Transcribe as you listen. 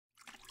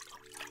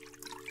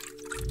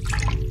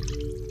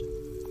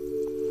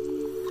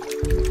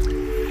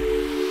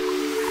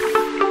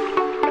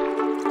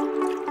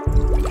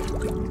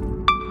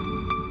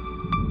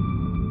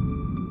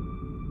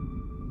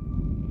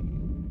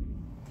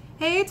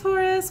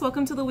Taurus,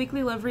 welcome to the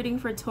weekly love reading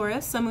for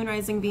Taurus, Sun, Moon,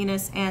 Rising,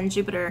 Venus, and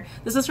Jupiter.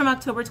 This is from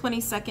October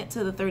 22nd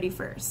to the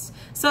 31st.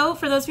 So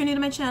for those who are new to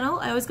my channel,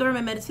 I always go over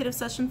my meditative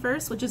session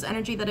first, which is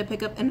energy that I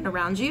pick up in and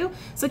around you.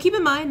 So keep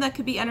in mind that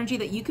could be energy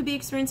that you could be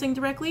experiencing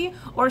directly,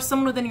 or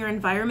someone within your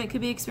environment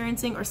could be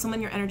experiencing, or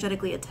someone you're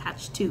energetically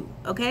attached to,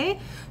 okay?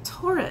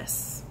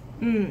 Taurus.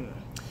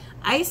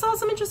 I saw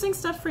some interesting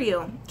stuff for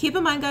you. Keep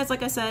in mind, guys,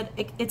 like I said,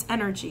 it's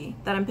energy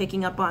that I'm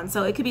picking up on.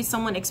 So it could be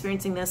someone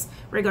experiencing this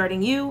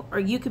regarding you,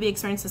 or you could be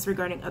experiencing this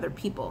regarding other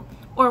people,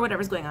 or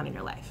whatever's going on in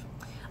your life.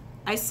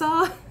 I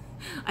saw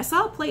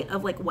a plate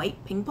of like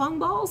white ping pong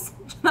balls.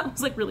 That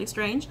was like really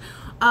strange.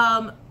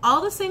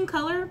 All the same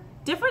color,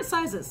 different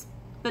sizes,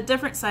 but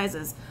different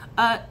sizes.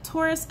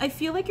 Taurus, I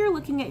feel like you're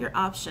looking at your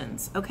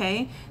options,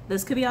 okay?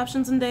 This could be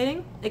options in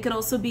dating. It could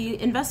also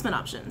be investment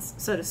options,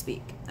 so to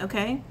speak,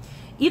 okay?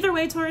 Either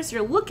way, Taurus,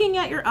 you're looking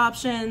at your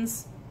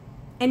options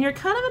and you're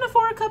kind of in a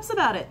Four of Cups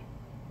about it.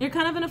 You're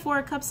kind of in a Four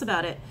of Cups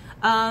about it.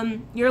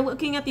 You're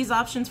looking at these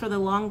options for the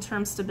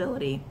long-term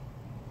stability.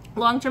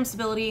 Long-term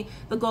stability,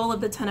 the goal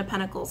of the Ten of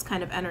Pentacles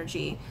kind of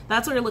energy.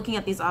 That's what you're looking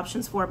at these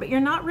options for, but you're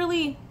not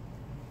really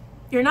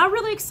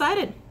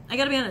excited. I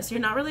gotta be honest, you're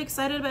not really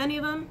excited about any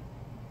of them.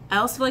 I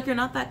also feel like you're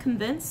not that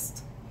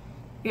convinced.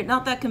 You're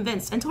not that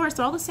convinced. And Taurus,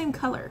 they're all the same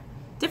color.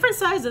 Different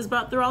sizes,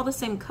 but they're all the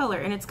same color.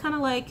 And it's kind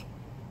of like,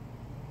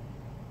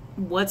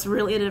 what's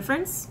really the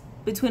difference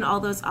between all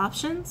those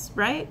options,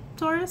 right,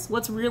 Taurus?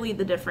 What's really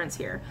the difference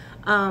here?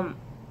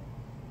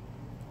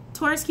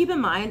 Taurus, keep in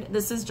mind,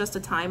 this is just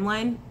a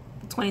timeline,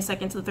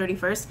 22nd to the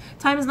 31st.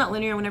 Time is not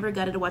linear. Whenever you're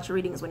guided to watch a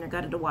reading is when you're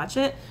guided to watch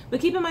it. But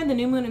keep in mind, the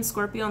new moon in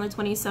Scorpio on the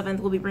 27th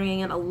will be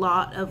bringing in a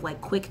lot of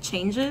like quick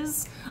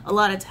changes, a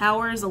lot of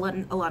towers, a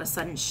lot of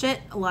sudden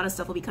shit. A lot of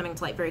stuff will be coming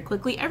to light very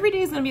quickly. Every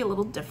day is going to be a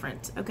little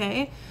different,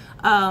 okay?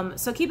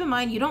 So keep in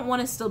mind, you don't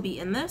want to still be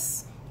in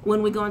this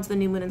when we go into the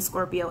new moon in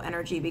Scorpio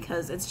energy,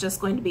 because it's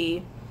just going to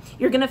be,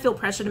 you're going to feel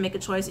pressure to make a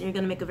choice, and you're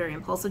going to make a very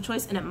impulsive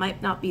choice, and it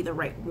might not be the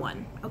right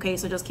one, okay?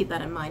 So just keep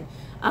that in mind.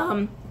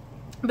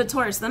 But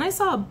Taurus, then I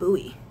saw a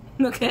buoy,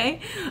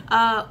 okay?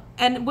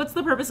 And what's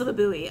the purpose of a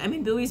buoy? I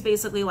mean, buoy's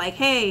basically like,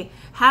 hey,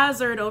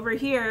 hazard over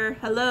here,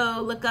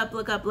 hello, look up,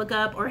 look up, look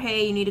up, or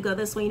hey, you need to go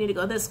this way, you need to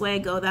go this way,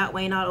 go that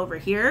way, not over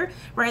here,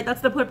 right? That's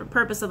the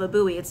purpose of a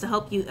buoy. It's to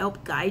help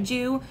guide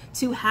you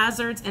to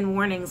hazards and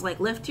warnings, like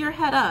lift your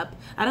head up.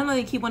 I don't know,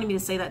 they keep wanting me to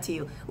say that to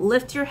you.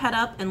 Lift your head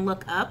up and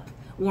look up.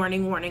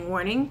 Warning, warning,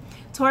 warning.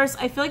 Taurus,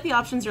 I feel like the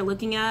options you're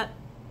looking at,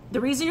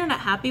 the reason you're not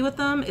happy with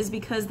them is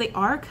because they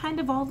are kind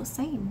of all the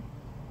same.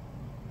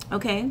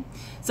 Okay,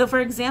 so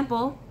for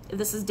example, if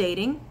this is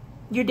dating,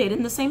 you're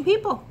dating the same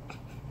people.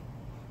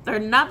 They're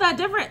not that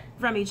different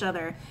from each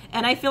other.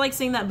 And I feel like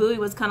seeing that buoy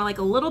was kind of like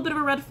a little bit of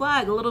a red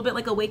flag, a little bit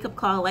like a wake-up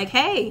call, like,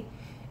 hey,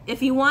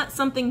 if you want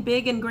something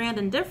big and grand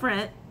and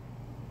different,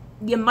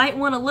 you might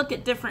want to look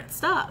at different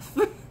stuff.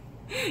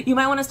 You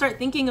might want to start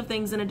thinking of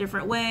things in a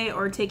different way,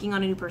 or taking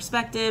on a new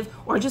perspective,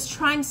 or just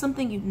trying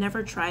something you've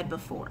never tried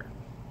before,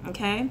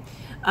 okay?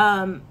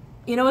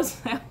 You know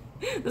what's...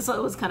 This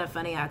was kind of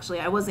funny,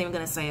 actually. I wasn't even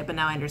going to say it, but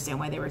now I understand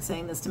why they were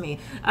saying this to me.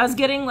 I was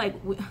getting like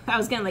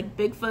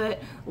Bigfoot,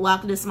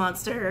 Loch Ness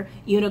Monster,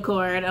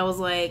 unicorn. I was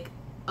like,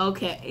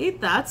 okay,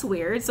 that's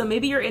weird. So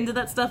maybe you're into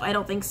that stuff. I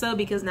don't think so,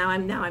 because now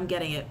I'm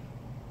getting it.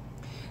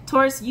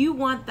 Taurus, you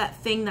want that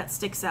thing that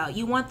sticks out.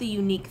 You want the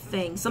unique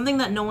thing, something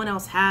that no one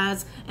else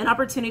has, an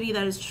opportunity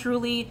that is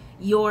truly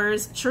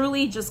yours,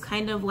 truly just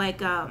kind of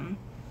like, how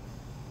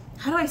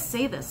do I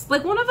say this?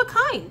 Like one of a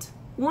kind.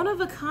 One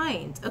of a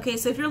kind. Okay,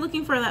 so if you're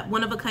looking for that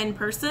one of a kind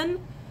person,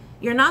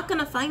 you're not going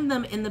to find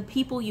them in the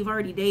people you've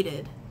already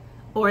dated,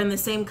 or in the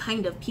same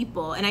kind of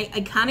people. And I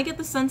kind of get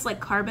the sense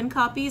like carbon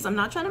copies. I'm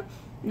not trying to,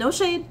 no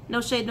shade,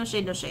 no shade, no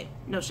shade, no shade,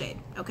 no shade.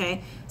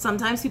 Okay,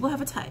 sometimes people have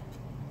a type.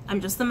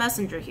 I'm just the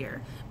messenger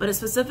here. But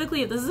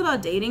specifically, if this is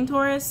about dating,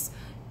 Taurus,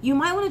 you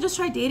might want to just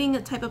try dating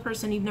a type of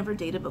person you've never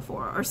dated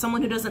before, or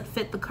someone who doesn't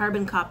fit the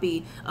carbon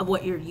copy of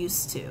what you're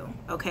used to,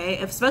 okay?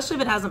 Especially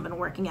if it hasn't been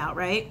working out,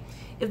 right?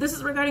 If this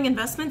is regarding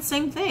investments,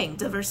 same thing.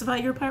 Diversify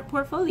your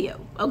portfolio,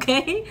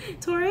 okay,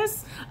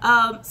 Taurus?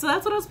 So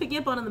that's what I was picking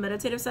up on in the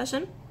meditative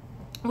session.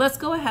 Let's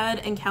go ahead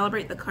and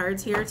calibrate the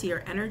cards here to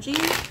your energy,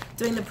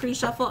 doing the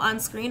pre-shuffle on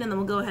screen, and then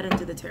we'll go ahead and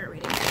do the tarot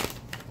reading.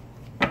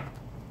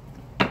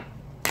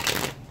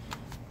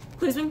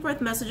 Please bring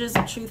forth messages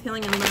of truth,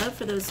 healing, and love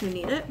for those who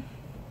need it.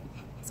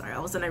 Sorry, all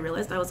of a sudden I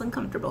realized I was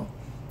uncomfortable.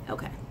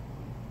 Okay.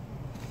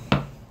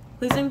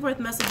 Please bring forth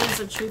messages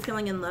of truth,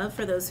 healing, and love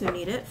for those who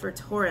need it for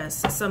Taurus,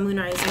 Sun, Moon,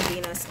 Rising,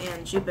 Venus,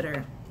 and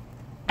Jupiter.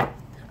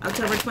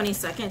 October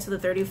 22nd to the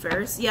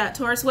 31st. Yeah,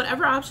 Taurus,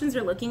 whatever options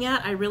you're looking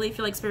at, I really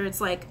feel like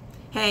Spirit's like,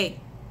 hey,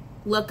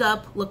 look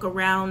up, look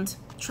around,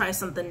 try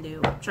something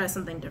new, try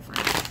something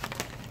different.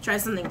 Try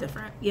something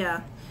different,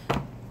 yeah.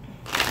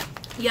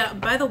 Yeah,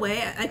 by the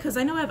way, because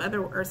I know I have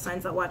other earth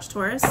signs that watch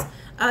Taurus,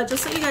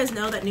 just so you guys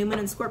know that new moon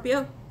in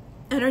Scorpio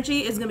energy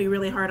is going to be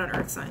really hard on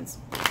earth signs.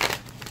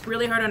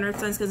 Really hard on earth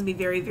signs because it's going to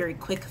be very, very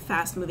quick,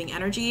 fast-moving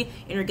energy,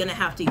 and you're going to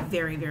have to be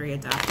very, very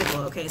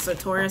adaptable, okay? So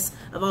Taurus,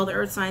 of all the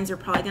earth signs, you're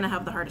probably going to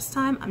have the hardest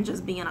time. I'm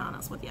just being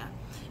honest with you.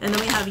 And then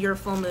we have your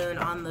full moon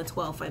on the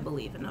 12th, I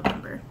believe, in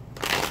November.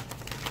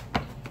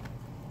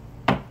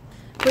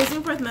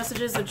 Placing forth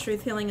messages of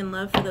truth, healing, and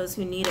love for those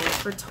who need it.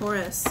 For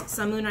Taurus,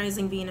 Sun, Moon,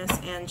 Rising, Venus,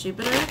 and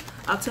Jupiter,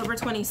 October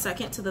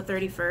 22nd to the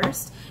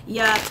 31st.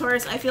 Yeah,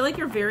 Taurus, I feel like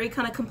you're very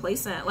kind of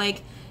complacent.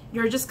 Like,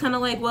 you're just kind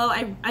of like, well,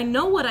 I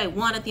know what I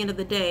want at the end of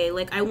the day.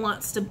 Like, I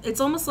want to, it's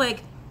almost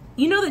like,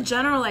 you know the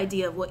general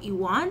idea of what you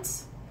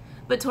want.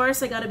 But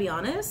Taurus, I gotta be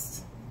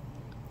honest.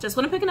 Just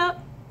what I'm picking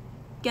up.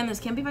 Again, this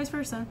can be vice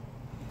versa.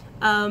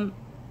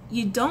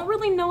 You don't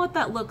really know what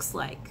that looks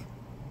like.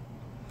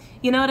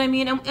 You know what I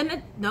mean?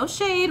 And no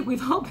shade.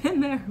 We've all been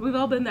there. We've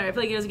all been there. I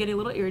feel like you guys are getting a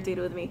little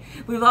irritated with me.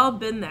 We've all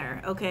been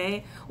there,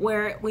 okay?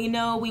 Where we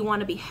know we want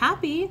to be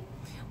happy.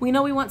 We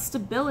know we want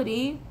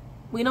stability.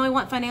 We know we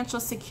want financial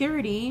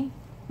security.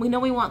 We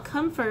know we want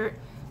comfort.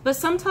 But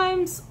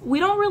sometimes we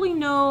don't really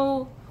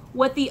know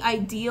what the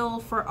ideal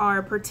for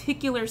our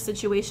particular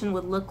situation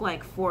would look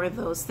like for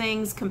those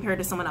things compared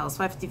to someone else.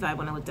 5:55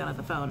 when I looked down at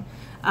the phone.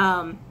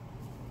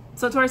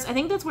 So Taurus, I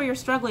think that's where you're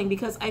struggling,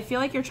 because I feel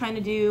like you're trying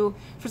to do,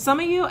 for some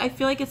of you, I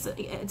feel like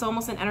it's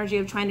almost an energy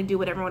of trying to do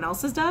what everyone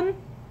else has done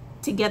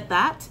to get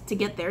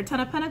their 10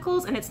 of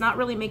Pentacles, and it's not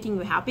really making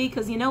you happy,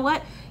 because you know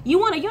what? You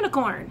want a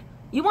unicorn.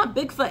 You want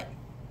Bigfoot.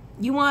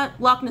 You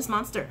want Loch Ness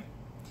Monster.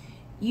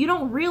 You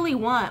don't really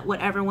want what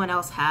everyone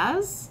else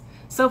has.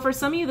 So for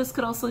some of you, this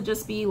could also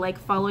just be like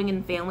following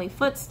in family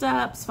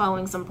footsteps,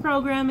 following some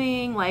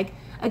programming, like,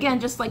 again,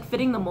 just like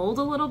fitting the mold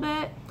a little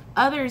bit.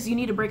 Others, you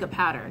need to break a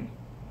pattern.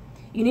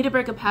 You need to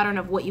break a pattern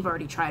of what you've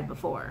already tried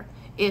before.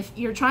 If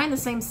you're trying the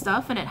same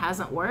stuff and it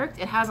hasn't worked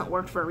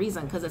for a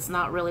reason, because it's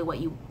not really what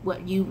you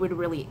would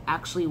really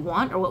actually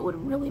want or what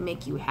would really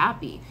make you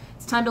happy.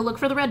 It's time to look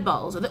for the red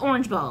balls or the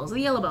orange balls or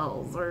the yellow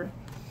balls or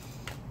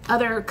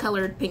other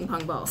colored ping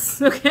pong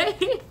balls,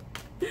 okay?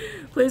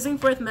 Placing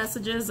forth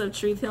messages of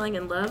truth, healing,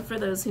 and love for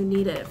those who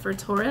need it. For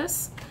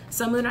Taurus,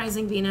 Sun, Moon,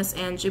 Rising, Venus,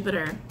 and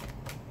Jupiter,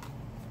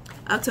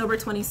 October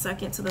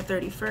 22nd to the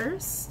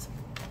 31st.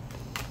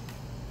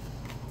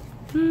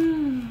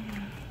 Ooh.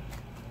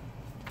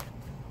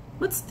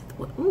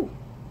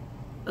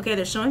 Okay,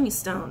 they're showing me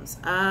stones.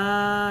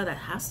 That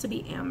has to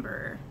be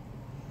amber.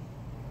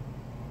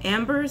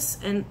 Amber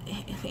and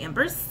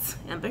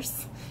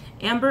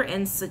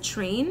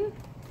citrine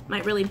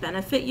might really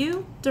benefit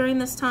you during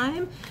this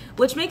time,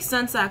 which makes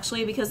sense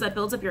actually, because that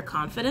builds up your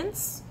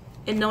confidence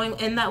in knowing,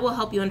 and that will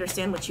help you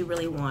understand what you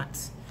really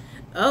want.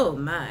 Oh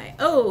my.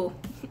 Oh,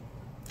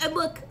 and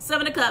look,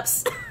 7 of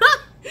Cups.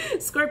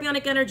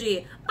 Scorpionic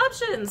energy,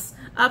 options,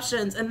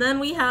 and then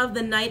we have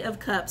the Knight of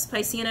Cups.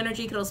 Piscean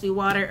energy could also be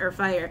water or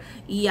fire.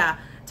 Yeah,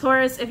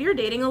 Taurus, if you're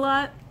dating a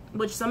lot,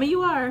 which some of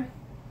you are,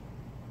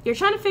 you're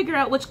trying to figure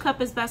out which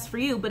cup is best for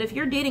you. But if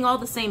you're dating all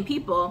the same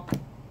people,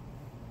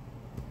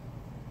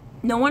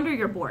 no wonder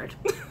you're bored,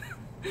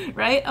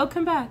 right? Oh,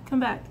 come back.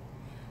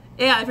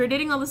 Yeah, if you're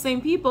dating all the same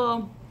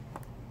people,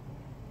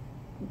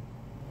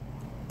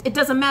 it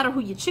doesn't matter who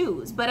you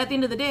choose. But at the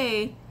end of the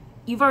day,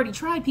 you've already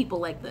tried people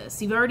like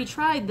this. You've already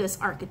tried this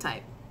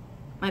archetype.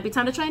 Might be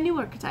time to try a new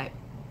archetype.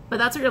 But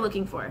that's what you're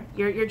looking for.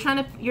 You're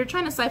trying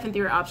to siphon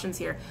through your options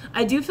here.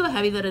 I do feel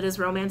heavy that it is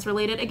romance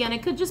related. Again,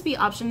 it could just be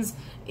options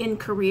in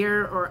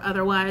career or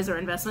otherwise, or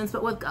investments.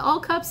 But with all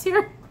cups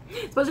here,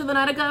 especially the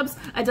Knight of Cups,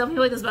 I definitely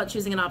feel like it's about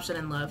choosing an option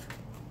in love.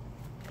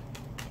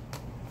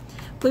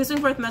 Please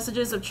bring forth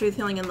messages of truth,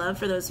 healing, and love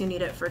for those who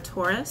need it. For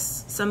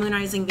Taurus, Sun, Moon,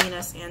 Rising,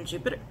 Venus, and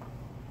Jupiter.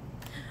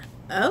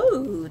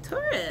 Oh,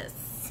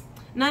 Taurus.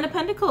 9 of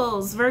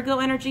Pentacles, Virgo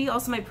energy,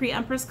 also my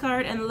pre-Empress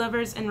card, and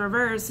Lovers in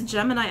reverse,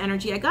 Gemini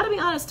energy. I gotta be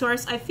honest,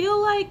 Taurus, I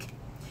feel like,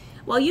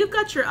 well, you've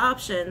got your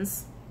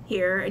options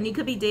here, and you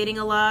could be dating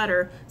a lot,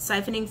 or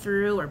siphoning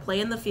through, or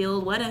playing the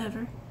field,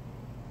 whatever.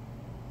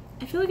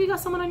 I feel like you got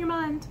someone on your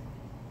mind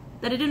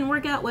that it didn't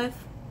work out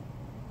with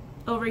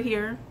over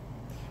here.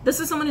 This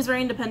is someone who's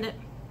very independent.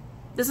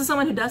 This is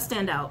someone who does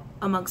stand out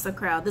amongst the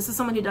crowd. This is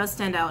someone who does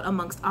stand out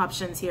amongst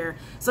options here.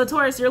 So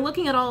Taurus, you're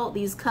looking at all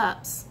these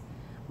cups,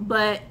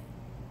 but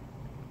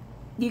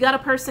you got a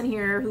person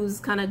here who's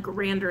kind of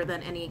grander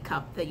than any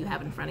cup that you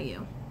have in front of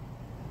you.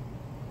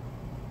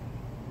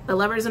 The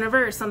Lovers in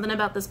reverse, something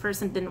about this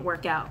person didn't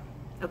work out,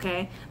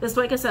 okay? This,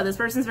 like I said, this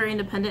person's very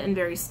independent and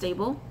very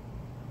stable.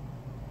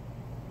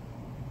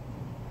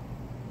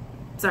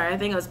 Sorry, I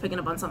think I was picking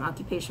up on some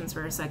occupations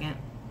for a second.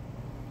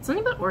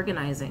 Something about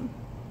organizing.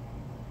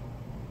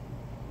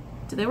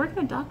 Do they work in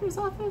a doctor's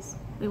office?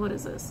 Wait, what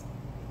is this?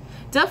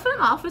 Definitely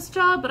an office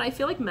job, but I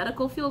feel like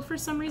medical field for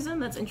some reason.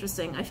 That's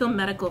interesting. I feel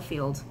medical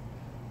field.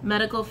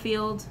 Medical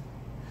field.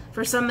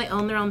 For some, they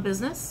own their own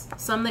business.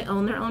 Some, they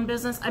own their own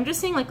business. I'm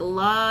just seeing like a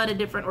lot of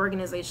different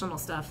organizational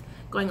stuff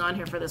going on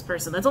here for this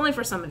person. That's only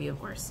for some of you, of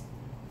course.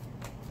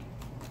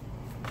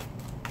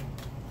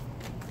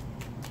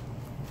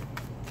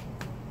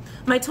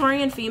 My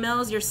Taurian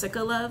females, you're sick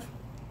of love.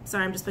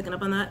 Sorry, I'm just picking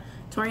up on that.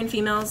 Taurian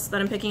females that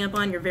I'm picking up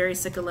on, you're very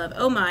sick of love.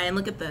 Oh my, and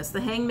look at this. The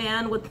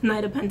Hangman with the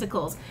Knight of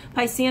Pentacles.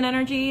 Piscean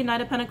energy,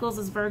 Knight of Pentacles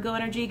is Virgo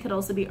energy, could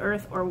also be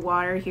earth or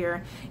water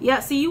here.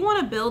 Yeah, see, you want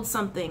to build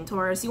something,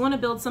 Taurus. You want to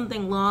build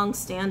something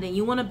long-standing.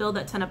 You want to build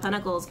that Ten of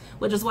Pentacles,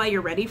 which is why you're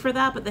ready for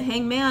that. But the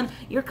Hangman,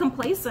 you're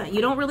complacent.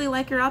 You don't really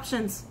like your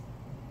options.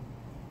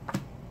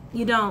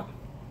 You don't.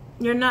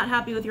 You're not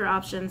happy with your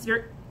options.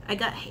 I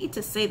hate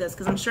to say this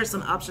because I'm sure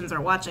some options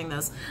are watching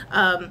this.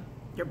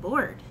 You're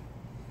bored.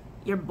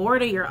 You're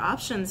bored of your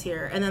options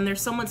here. And then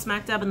there's someone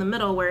smack dab in the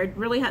middle where it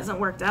really hasn't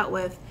worked out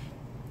with,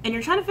 and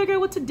you're trying to figure out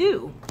what to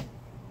do.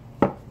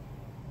 But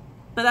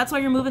that's why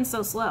you're moving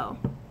so slow.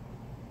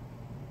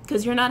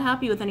 Because you're not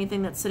happy with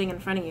anything that's sitting in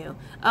front of you.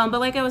 But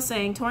like I was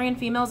saying, Taurian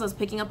females, I was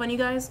picking up on you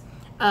guys.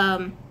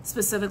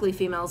 Specifically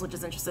females, which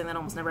is interesting. That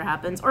almost never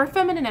happens. Or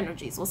feminine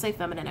energies. We'll say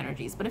feminine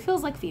energies. But it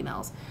feels like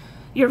females.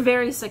 You're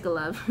very sick of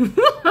love.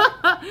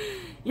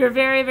 You're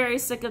very, very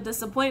sick of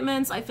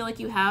disappointments. I feel like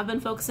you have been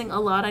focusing a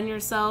lot on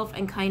yourself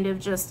and kind of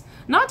just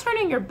not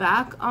turning your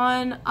back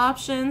on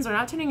options or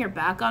not turning your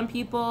back on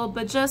people,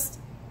 but just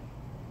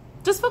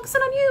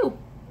focusing on you.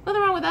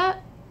 Nothing wrong with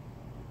that.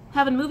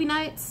 Having movie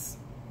nights,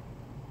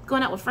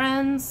 going out with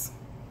friends.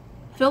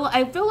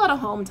 I feel a lot of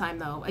home time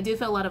though. I do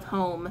feel a lot of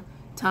home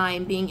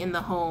time, being in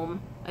the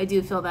home. I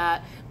do feel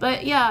that.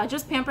 But yeah,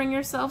 just pampering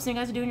yourself. So you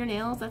guys are doing your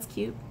nails. That's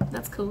cute.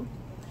 That's cool.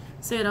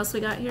 See what else we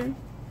got here?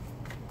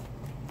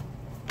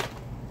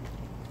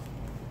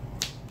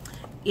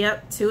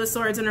 Yep, Two of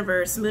Swords in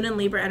reverse, Moon and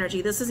Libra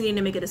energy. This is needing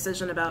to make a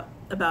decision about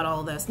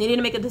all of this. Needing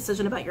to make a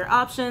decision about your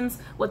options,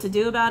 what to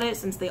do about it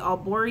since they all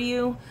bore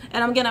you.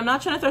 And again, I'm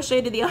not trying to throw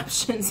shade to the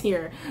options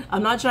here.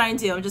 I'm not trying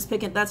to. I'm just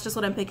picking, that's just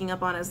what I'm picking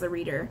up on as the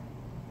reader.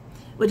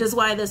 Which is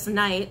why this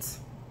knight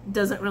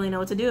doesn't really know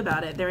what to do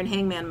about it. They're in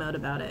hangman mode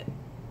about it.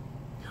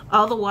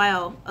 All the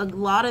while, a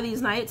lot of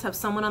these knights have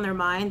someone on their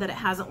mind that it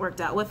hasn't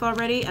worked out with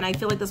already, and I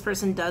feel like this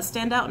person does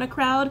stand out in a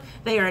crowd.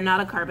 They are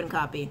not a carbon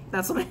copy.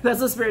 That's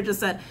what Spirit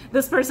just said.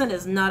 This person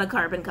is not a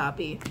carbon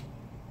copy.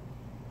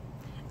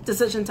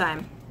 Decision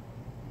time.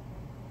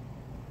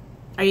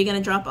 Are you going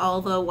to drop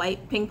all the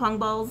white ping pong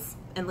balls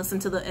and listen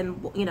to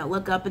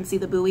look up and see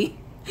the buoy?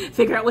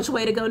 Figure out which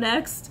way to go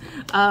next?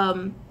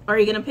 Or are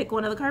you going to pick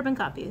one of the carbon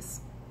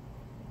copies?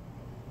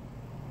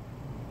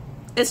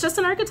 It's just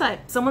an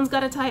archetype. Someone's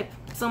got a type.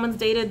 Someone's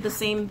dated the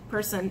same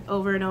person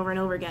over and over and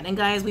over again. And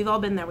guys, we've all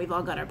been there. We've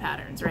all got our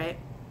patterns, right?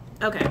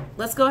 Okay,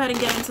 let's go ahead and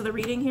get into the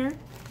reading here.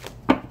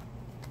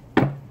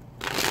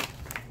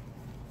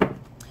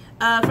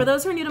 For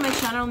those who are new to my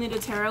channel, new to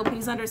tarot,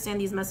 please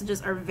understand these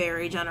messages are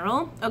very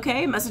general.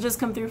 Okay, messages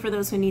come through for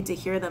those who need to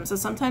hear them. So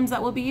sometimes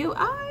that will be you.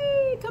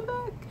 Come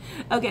back.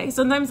 Okay,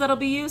 sometimes that'll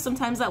be you,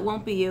 sometimes that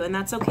won't be you, and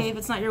that's okay if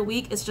it's not your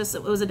week. It's just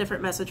it was a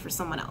different message for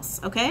someone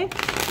else. Okay,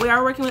 we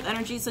are working with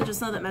energy, so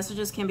just know that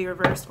messages can be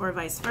reversed or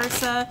vice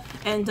versa,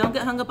 and don't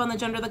get hung up on the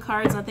gender of the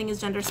cards. Nothing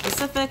is gender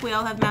specific. We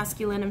all have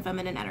masculine and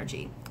feminine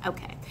energy.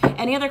 Okay,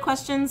 any other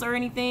questions or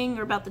anything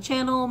or about the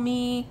channel,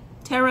 me,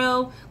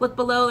 tarot? Look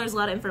below, there's a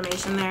lot of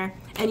information there.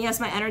 And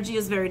yes, my energy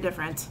is very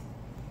different.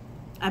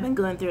 I've been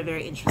going through a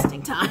very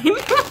interesting time.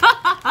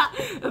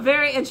 A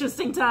very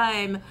interesting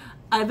time.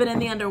 I've been in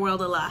the underworld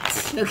a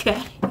lot,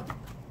 okay?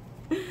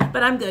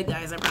 But I'm good,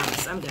 guys, I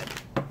promise, I'm good.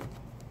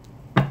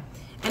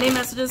 Any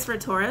messages for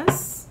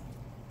Taurus?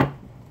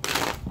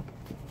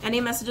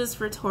 Any messages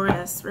for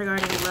Taurus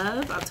regarding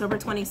love, October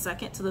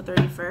 22nd to the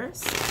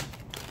 31st?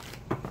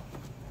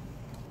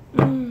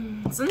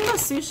 Something about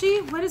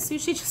sushi? Why did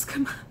sushi just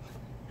come up?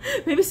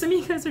 Maybe some of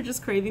you guys are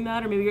just craving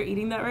that, or maybe you're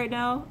eating that right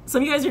now.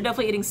 Some of you guys are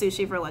definitely eating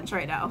sushi for lunch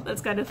right now.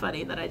 That's kind of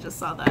funny that I just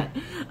saw that.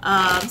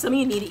 Some of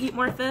you need to eat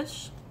more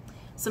fish.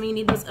 Some of you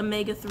need those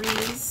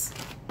omega-3s.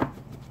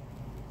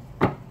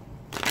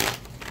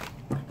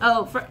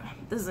 Oh,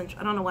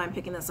 I don't know why I'm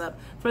picking this up.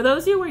 For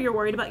those of you where you're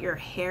worried about your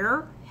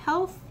hair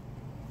health,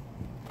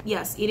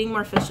 yes, eating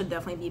more fish should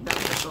definitely be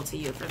beneficial to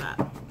you for that.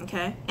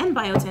 Okay? And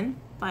biotin.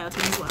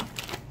 Biotin as well.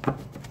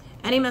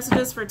 Any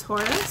messages for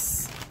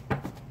Taurus?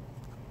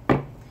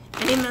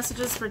 Any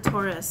messages for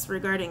Taurus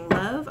regarding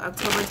love,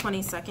 October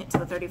 22nd to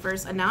the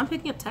 31st? And now I'm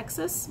picking up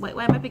Texas. Wait,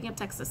 why am I picking up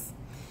Texas?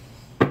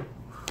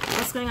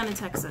 What's going on in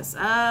Texas?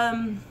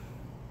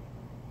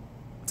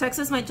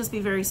 Texas might just be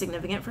very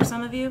significant for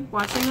some of you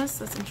watching this.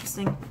 That's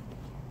interesting.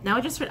 Now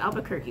I just heard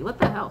Albuquerque. What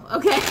the hell?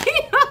 Okay.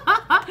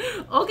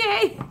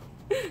 Okay.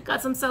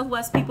 Got some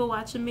Southwest people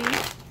watching me.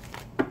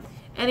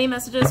 Any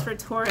messages for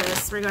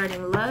Taurus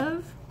regarding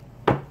love?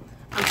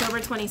 October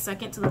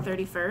 22nd to the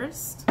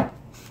 31st.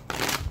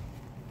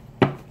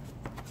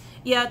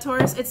 Yeah,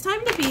 Taurus, it's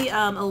time to be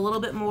a little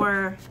bit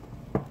more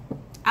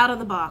out of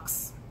the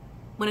box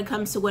when it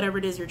comes to whatever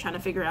it is you're trying to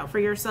figure out for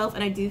yourself.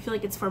 And I do feel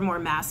like it's for more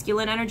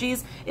masculine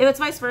energies. If it's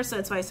vice versa,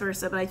 it's vice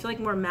versa. But I feel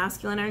like more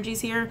masculine energies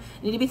here.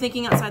 You need to be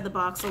thinking outside the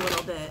box a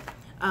little bit.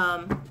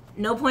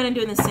 No point in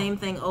doing the same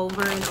thing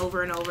over and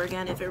over and over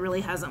again if it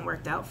really hasn't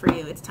worked out for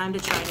you. It's time to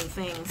try new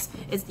things.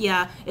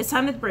 It's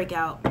time to break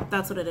out.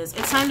 That's what it is.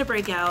 It's time to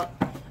break out.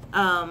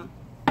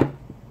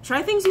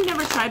 Try things you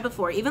never tried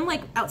before, even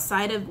like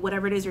outside of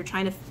whatever it is you're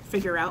trying to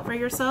figure out for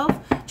yourself.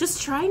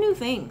 Just try new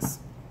things.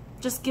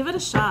 Just give it a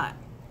shot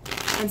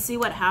and see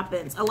what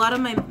happens. A lot of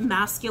my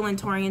masculine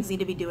Taurians need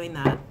to be doing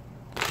that.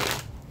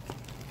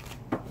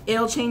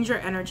 It'll change your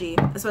energy,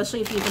 especially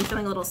if you've been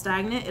feeling a little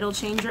stagnant. It'll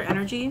change your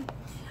energy.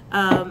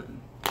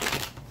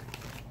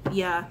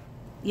 Yeah.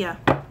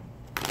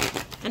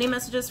 Any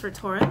messages for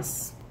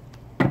Taurus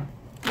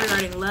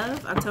regarding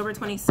love, October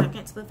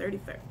 22nd to the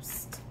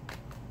 31st?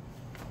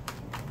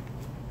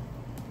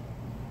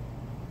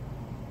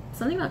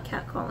 Something about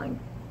catcalling.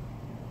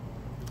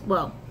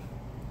 Well,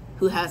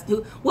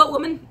 what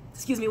woman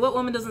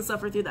doesn't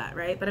suffer through that,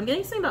 right? But I'm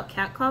getting something about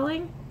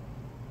catcalling.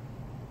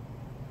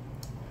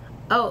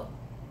 Oh,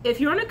 if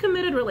you're in a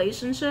committed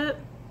relationship,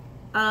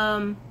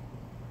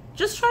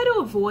 just try to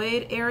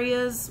avoid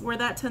areas where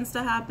that tends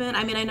to happen.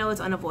 I mean, I know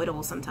it's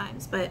unavoidable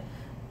sometimes, but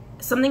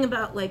something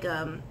about like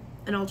an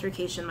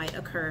altercation might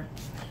occur.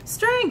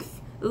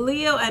 Strength,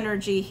 Leo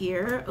energy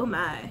here. Oh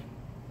my.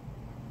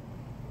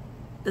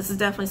 This is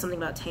definitely something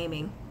about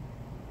taming.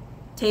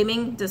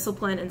 Taming,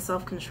 discipline, and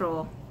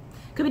self-control.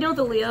 Could be dealing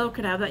with the Leo,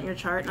 could have that in your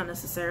chart, not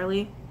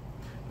necessarily.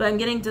 But I'm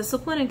getting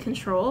discipline and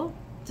control.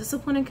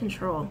 Discipline and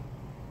control.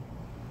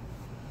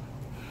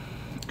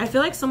 I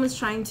feel like someone's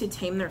trying to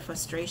tame their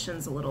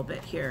frustrations a little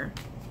bit here.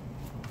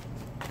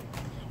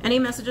 Any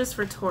messages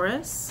for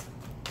Taurus?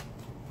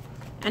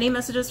 Any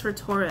messages for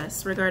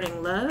Taurus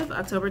regarding love,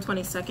 October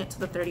 22nd to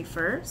the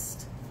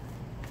 31st?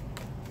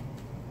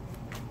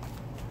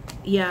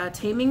 Yeah,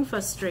 taming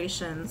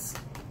frustrations.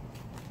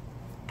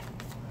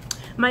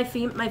 My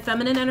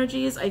feminine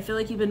energies, I feel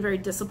like you've been very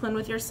disciplined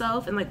with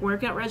yourself and like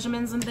workout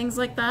regimens and things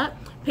like that.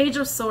 Page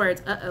of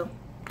Swords. Uh-oh.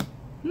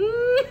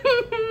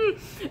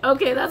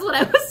 Okay, that's what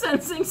I was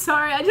sensing.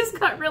 Sorry, I just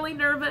got really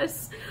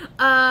nervous.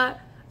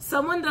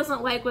 Someone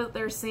doesn't like what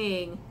they're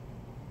seeing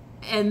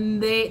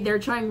and they're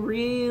trying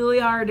really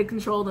hard to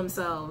control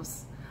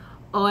themselves.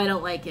 Oh, I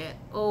don't like it.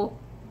 Oh,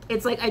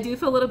 it's like I do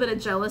feel a little bit of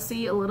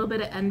jealousy, a little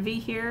bit of envy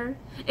here.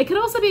 It could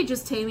also be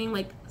just taming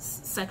like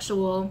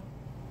sexual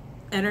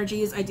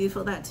energies. I do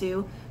feel that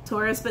too,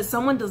 Taurus, but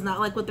someone does not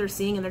like what they're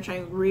seeing and they're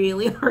trying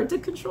really hard to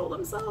control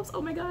themselves.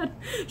 Oh my God.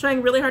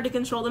 Trying really hard to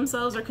control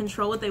themselves or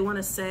control what they want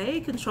to say,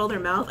 control their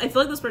mouth. I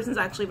feel like this person's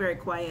actually very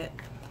quiet.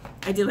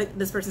 I do like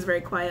this person's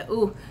very quiet.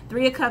 Ooh,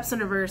 3 of Cups in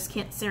reverse,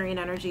 Cancerian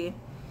energy.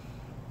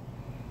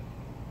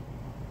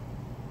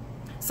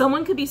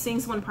 Someone could be seeing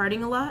someone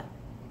partying a lot.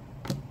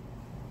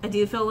 I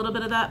do feel a little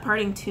bit of that,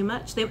 partying too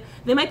much. They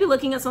might be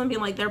looking at someone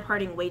being like, they're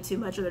partying way too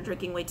much or they're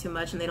drinking way too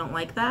much and they don't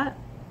like that.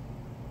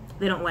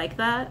 They don't like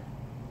that.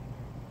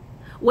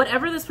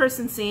 Whatever this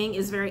person's seeing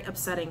is very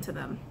upsetting to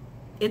them.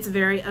 It's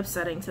very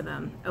upsetting to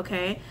them,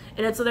 okay?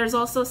 And so there's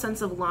also a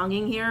sense of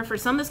longing here. For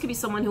some, this could be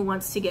someone who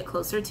wants to get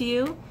closer to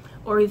you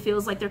or who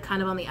feels like they're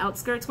kind of on the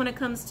outskirts when it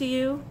comes to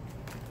you.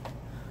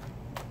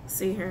 Let's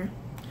see here.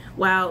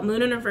 Wow,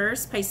 Moon in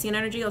reverse, Piscean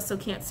energy, also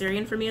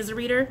Cancerian for me as a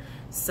reader.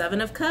 7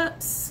 of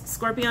Cups,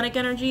 Scorpionic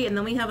energy, and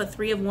then we have a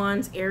 3 of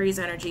Wands, Aries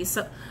energy.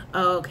 So,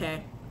 oh,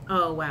 okay.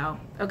 Oh, wow.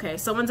 Okay,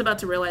 someone's about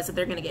to realize that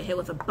they're going to get hit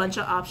with a bunch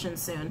of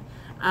options soon.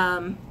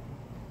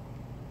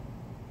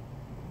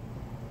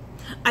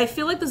 I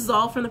feel like this is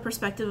all from the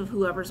perspective of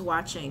whoever's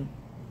watching.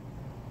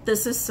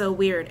 This is so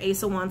weird.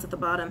 Ace of Wands at the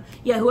bottom.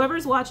 Yeah,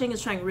 whoever's watching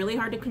is trying really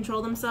hard to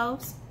control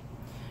themselves.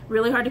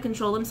 Really hard to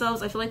control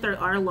themselves. I feel like they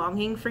are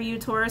longing for you,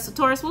 Taurus. So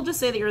Taurus, we'll just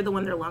say that you're the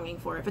one they're longing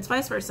for. If it's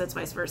vice versa, it's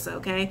vice versa,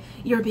 okay?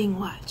 You're being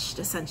watched,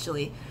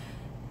 essentially.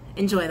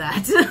 Enjoy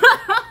that.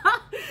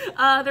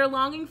 They're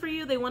longing for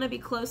you. They want to be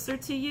closer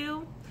to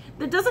you.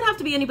 It doesn't have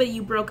to be anybody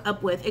you broke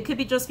up with. It could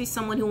be just be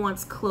someone who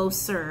wants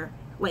closer,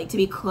 like to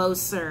be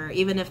closer,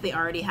 even if they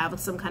already have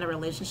some kind of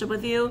relationship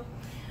with you.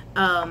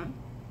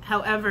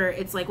 However,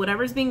 it's like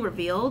whatever's being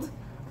revealed,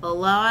 a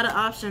lot of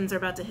options are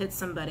about to hit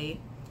somebody.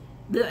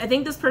 I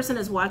think this person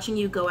is watching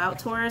you go out,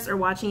 Taurus, or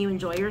watching you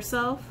enjoy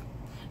yourself,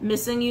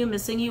 missing you,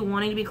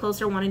 wanting to be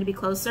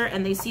closer,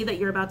 and they see that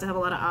you're about to have a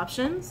lot of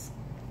options.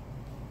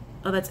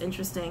 Oh, that's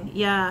interesting.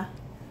 Yeah.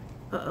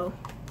 Uh-oh.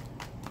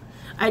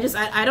 I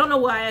don't know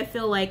why I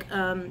feel like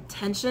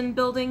tension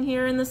building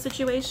here in this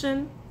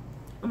situation.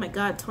 Oh my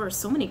God, Taurus,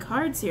 so many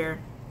cards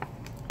here.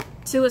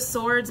 2 of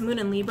Swords, Moon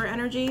and Libra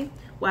energy.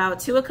 Wow,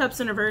 2 of Cups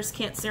in reverse,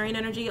 Cancerian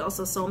energy,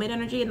 also soulmate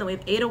energy, and then we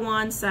have 8 of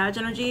Wands, Sag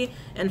energy,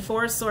 and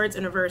 4 of Swords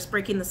in reverse,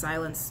 breaking the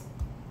silence.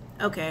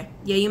 Okay,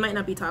 yeah, you might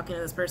not be talking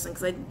to this person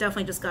because I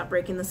definitely just got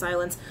breaking the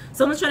silence.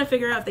 Someone's trying to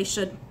figure out if they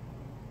should.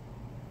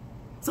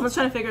 Someone's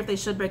trying to figure if they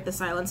should break the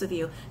silence with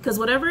you because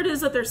whatever it is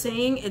that they're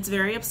saying, it's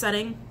very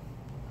upsetting.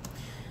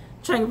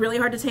 Trying really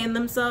hard to tame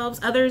themselves.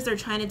 Others, they're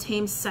trying to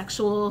tame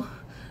sexual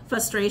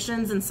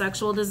frustrations and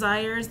sexual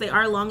desires. They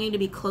are longing to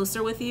be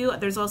closer with you.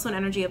 There's also an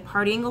energy of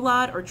partying a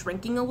lot or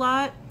drinking a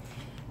lot.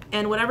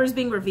 And whatever's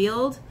being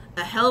revealed,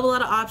 a hell of a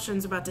lot of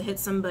options are about to hit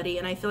somebody,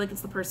 and I feel like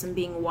it's the person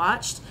being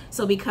watched.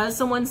 So because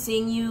someone's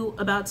seeing you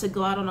about to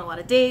go out on a lot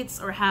of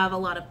dates or have a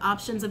lot of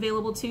options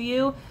available to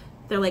you,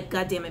 they're like,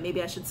 God damn it,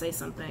 maybe I should say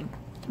something.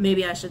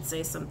 Maybe I should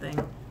say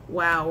something.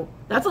 Wow.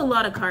 That's a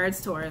lot of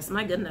cards, Taurus.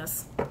 My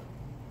goodness.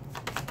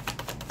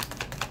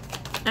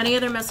 Any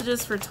other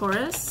messages for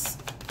Taurus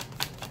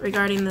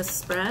regarding this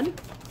spread?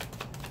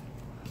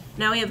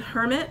 Now we have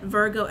Hermit,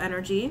 Virgo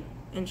energy.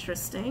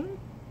 Interesting.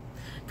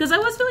 Because I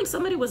was feeling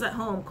somebody was at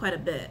home quite a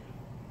bit.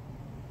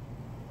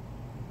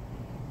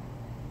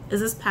 Is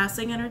this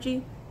passing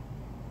energy?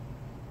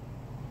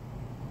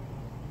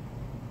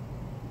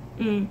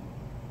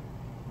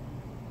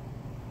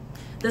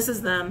 This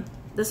is them.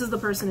 This is the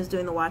person who's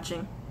doing the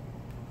watching.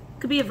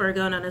 Could be a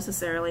Virgo, not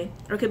necessarily.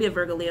 Or it could be a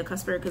Virgo Leo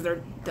cusper, because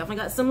they're definitely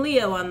got some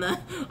Leo on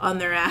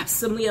their ass,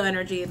 some Leo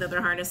energy that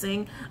they're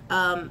harnessing.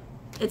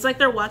 It's like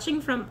they're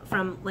watching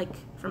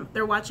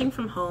they're watching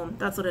from home.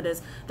 That's what it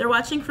is. They're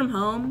watching from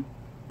home.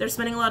 They're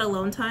spending a lot of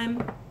alone time,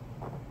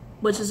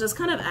 which is just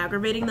kind of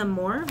aggravating them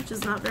more, which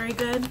is not very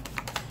good.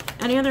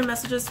 Any other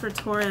messages for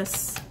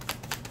Taurus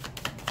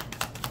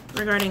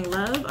regarding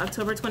love?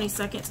 October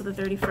 22nd to the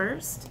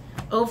 31st.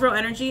 Overall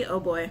energy, oh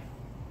boy.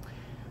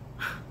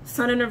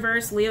 Sun in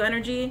reverse, Leo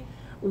energy.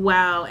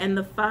 Wow, and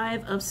the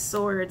 5 of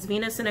Swords.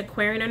 Venus in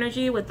Aquarian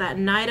energy with that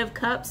Knight of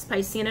Cups.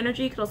 Piscean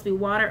energy, could also be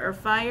water or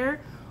fire.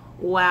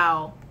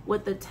 Wow,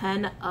 with the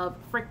 10 of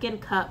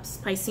freaking Cups.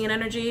 Piscean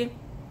energy.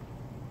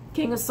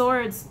 King of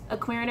Swords,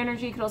 Aquarian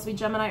energy, could also be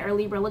Gemini or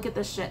Libra. Look at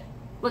this shit.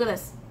 Look at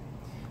this.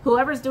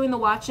 Whoever's doing the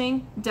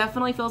watching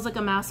definitely feels like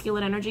a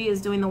masculine energy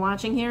is doing the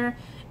watching here.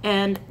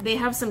 And they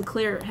have some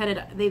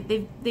clear-headed,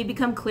 they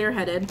become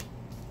clear-headed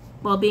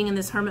while being in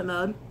this hermit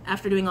mode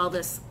after doing all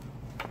this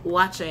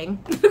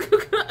watching.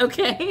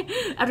 Okay,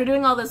 after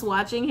doing all this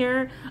watching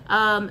here,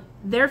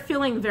 they're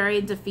feeling very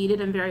defeated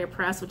and very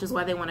oppressed, which is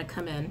why they want to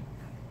come in.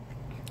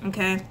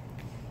 Okay,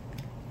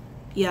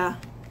 yeah,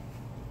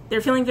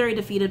 they're feeling very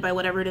defeated by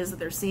whatever it is that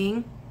they're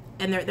seeing,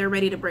 and they're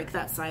ready to break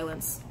that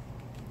silence.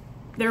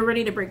 They're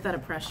ready to break that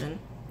oppression.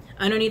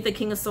 Underneath the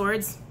King of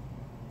Swords,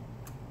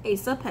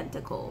 Ace of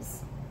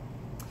Pentacles.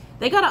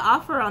 They got an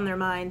offer on their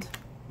mind.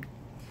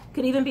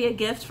 Could even be a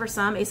gift for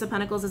some. Ace of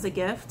Pentacles is a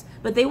gift,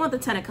 but they want the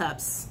 10 of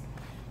Cups.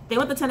 They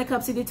want the 10 of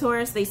Cups to do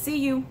Taurus. They see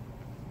you.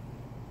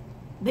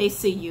 They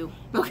see you.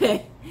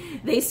 Okay.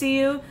 They see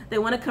you. They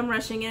want to come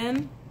rushing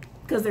in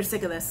because they're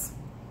sick of this.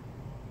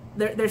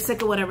 They're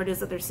sick of whatever it is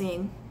that they're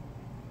seeing.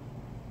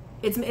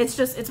 It's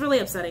really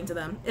upsetting to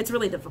them. It's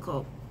really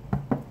difficult.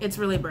 It's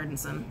really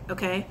burdensome.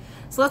 Okay.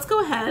 So let's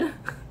go ahead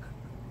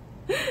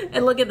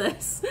and look at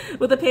this.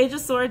 With the Page of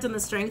Swords and the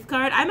Strength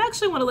card, I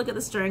actually want to look at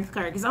the Strength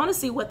card because I want to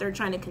see what they're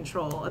trying to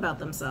control about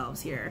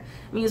themselves here.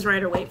 I'm going to use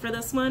Rider Waite for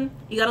this one.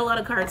 You got a lot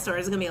of card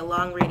stories. It's going to be a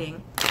long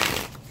reading.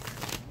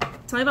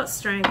 Tell me about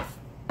Strength.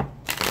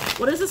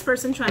 What is this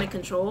person trying to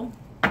control?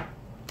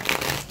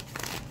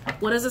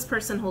 What is this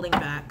person holding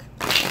back?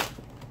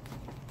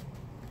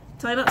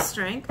 Tell me about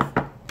Strength.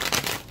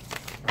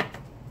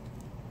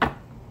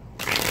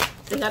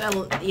 They got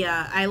a,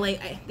 yeah,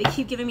 they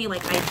keep giving me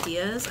like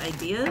ideas.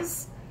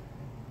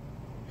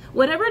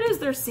 Whatever it is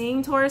they're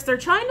seeing, Taurus, they're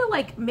trying to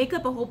like make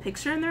up a whole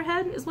picture in their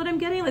head is what I'm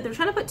getting. Like they're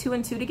trying to put 2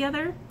 and 2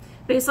 together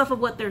based off of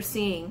what they're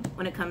seeing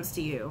when it comes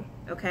to you,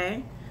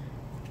 okay?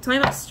 Tell me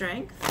about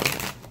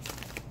Strength.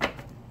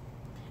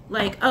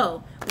 Like,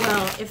 oh,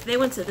 well, if they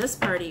went to this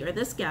party or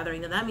this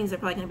gathering, then that means they're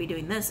probably going to be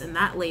doing this and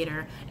that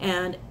later.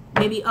 And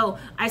maybe, oh,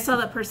 I saw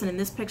that person in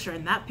this picture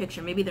and that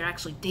picture. Maybe they're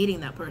actually dating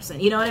that person.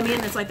 You know what I mean?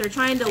 It's like they're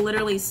trying to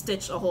literally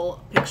stitch a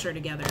whole picture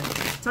together.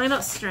 Tell me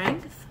about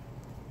Strength.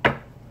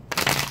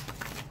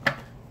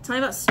 Tell me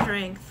about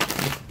Strength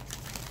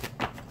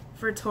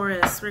for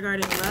Taurus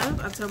regarding love,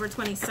 October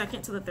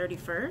 22nd to the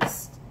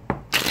 31st.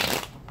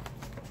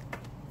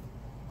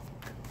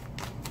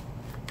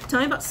 Tell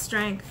me about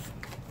Strength.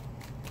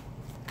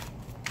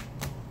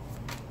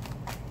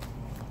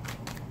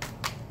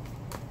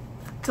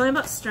 Tell me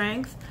about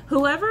Strength.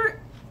 Whoever's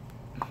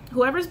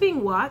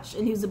being watched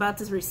and who's about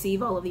to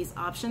receive all of these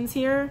options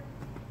here,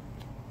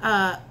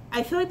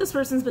 I feel like this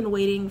person's been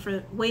waiting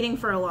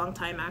for a long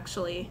time,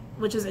 actually,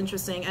 which is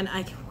interesting. And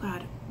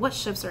God, what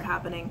shifts are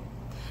happening?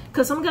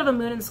 Because someone could have a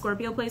Moon in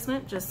Scorpio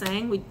placement, just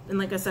saying. And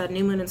like I said,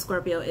 new Moon in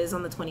Scorpio is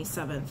on the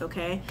 27th,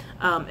 okay?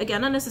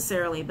 Again, not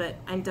necessarily, but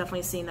I'm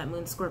definitely seeing that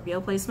Moon Scorpio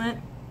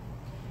placement.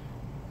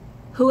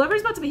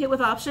 Whoever's about to be hit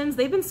with options,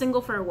 they've been single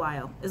for a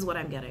while, is what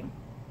I'm getting.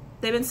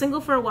 They've been single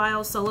for a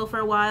while, solo for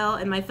a while,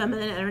 and my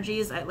feminine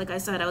energies, like I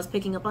said, I was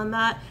picking up on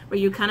that, where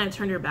you kind of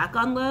turn your back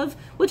on love,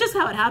 which is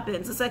how it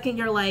happens. The second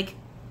you're like,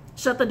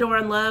 shut the door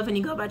on love and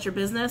you go about your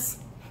business,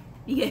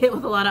 you get hit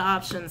with a lot of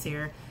options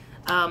here.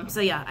 So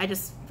yeah, I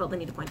just felt the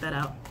need to point that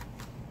out.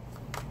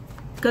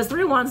 Because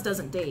 3 of Wands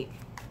doesn't date.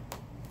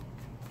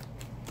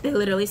 They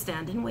literally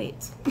stand and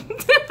wait.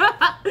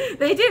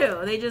 They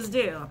do. They just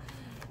do.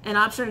 And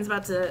options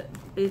about to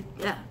be,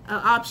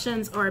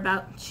 options are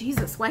about,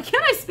 Jesus, why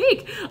can't I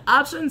speak?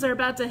 Options are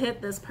about to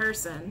hit this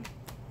person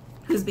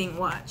who's being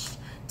watched.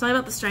 Tell me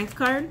about the Strength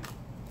card.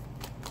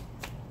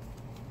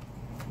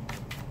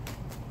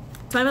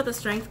 Tell me about the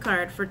Strength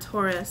card for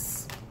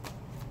Taurus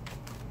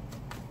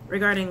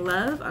regarding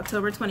love,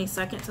 October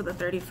 22nd to the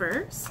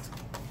 31st.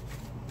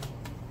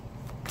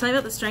 Tell me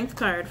about the Strength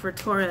card for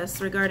Taurus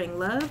regarding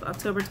love,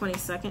 October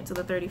 22nd to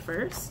the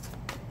 31st.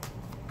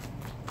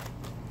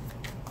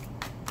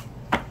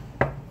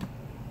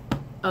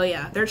 Oh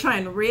yeah, they're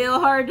trying real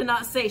hard to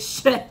not say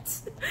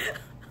shit.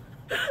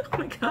 Oh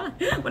my god,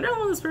 I wonder how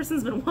long this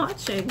person's been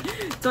watching.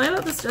 Tell me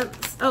about this.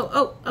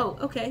 Oh,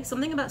 okay.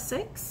 Something about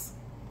 6?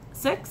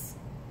 6?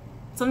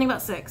 Something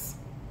about 6.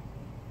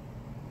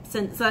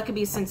 So that could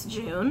be since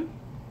June.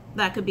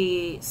 That could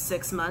be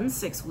 6 months,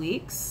 6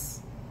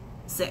 weeks.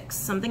 6.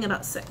 Something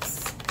about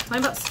 6. Tell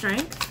me about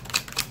strength.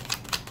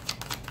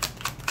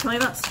 Tell me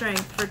about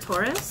strength for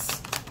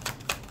Taurus.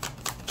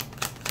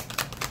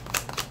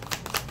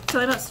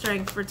 Tell me about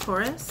strength for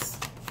Taurus.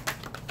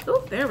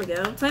 Oh, there we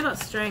go. Tell me about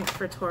strength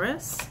for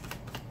Taurus.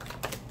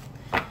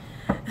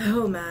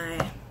 Oh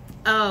my.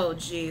 Oh,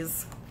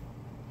 geez.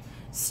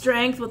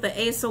 Strength with the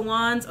Ace of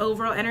Wands,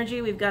 overall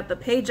energy. We've got the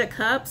Page of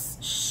Cups.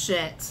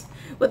 Shit.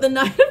 With the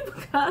Knight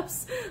of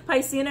Cups,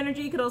 Piscean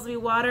energy could also be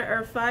water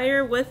or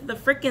fire. With the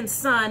frickin'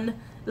 Sun,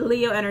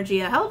 Leo energy.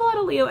 A hell of a lot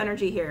of Leo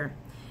energy here.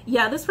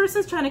 Yeah, this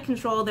person's trying to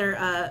control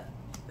their,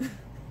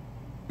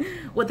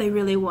 what they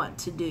really want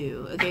to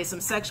do. Okay, some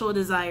sexual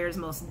desires,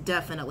 most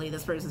definitely.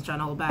 This person's trying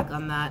to hold back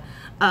on that.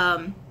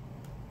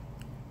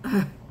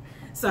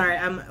 Sorry,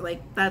 I'm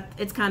like that.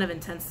 It's kind of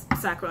intense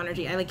sacral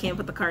energy. I like can't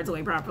put the cards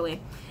away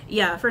properly.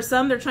 Yeah, for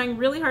some, they're trying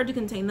really hard to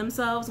contain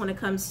themselves when it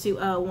comes to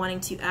wanting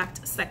to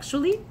act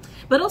sexually,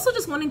 but also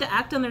just wanting to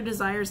act on their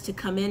desires to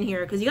come in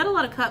here. Because you got a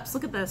lot of cups.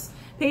 Look at this.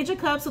 Page of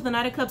Cups with the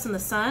Knight of Cups and the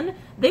Sun.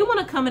 They want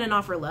to come in and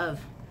offer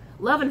love.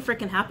 Love and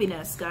freaking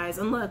happiness, guys.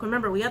 And look,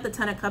 remember, we got the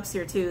 10 of Cups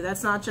here too.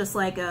 That's not just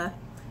like a,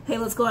 hey,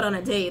 let's go out on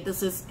a date.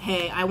 This is,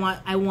 hey, I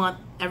want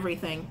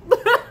everything.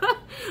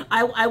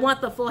 I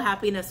want the full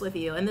happiness with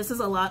you. And this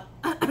is a lot,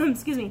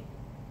 excuse me,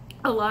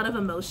 a lot of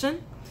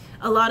emotion.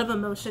 A lot of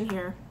emotion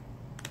here.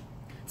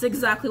 It's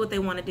exactly what they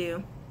want to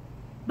do.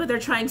 But they're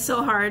trying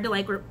so hard to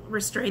like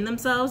restrain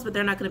themselves, but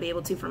they're not going to be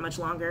able to for much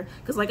longer.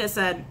 Because like I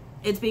said,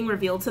 it's being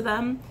revealed to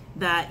them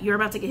that you're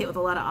about to get hit with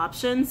a lot of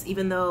options,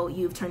 even though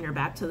you've turned your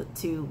back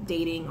to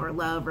dating or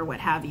love or what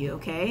have you,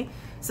 okay?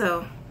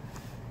 So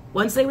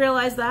once they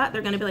realize that,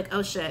 they're going to be like,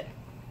 oh shit,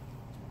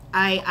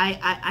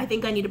 I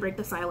think I need to break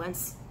the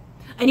silence.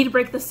 I need to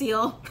break the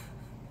seal.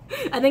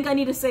 I think I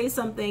need to say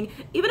something.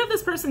 Even if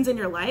this person's in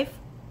your life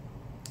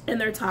and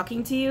they're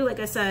talking to you, like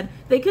I said,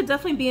 they could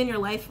definitely be in your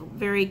life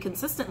very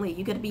consistently.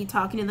 You could be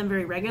talking to them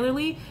very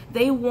regularly.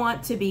 They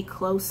want to be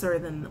closer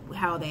than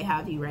how they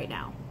have you right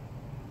now.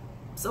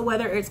 So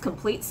whether it's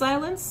complete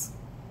silence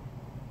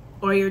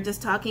or you're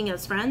just talking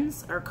as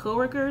friends or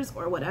coworkers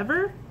or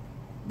whatever,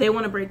 they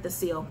want to break the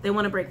seal. They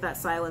want to break that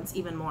silence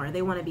even more.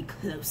 They want to be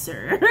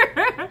closer.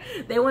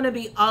 They want to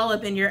be all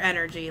up in your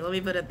energy. Let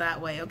me put it that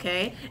way,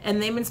 okay?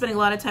 And they've been spending a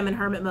lot of time in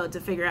hermit mode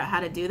to figure out how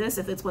to do this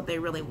if it's what they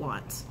really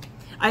want.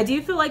 I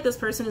do feel like this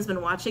person has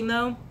been watching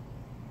though.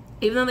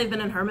 Even though they've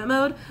been in hermit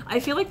mode, I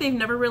feel like they've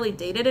never really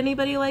dated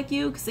anybody like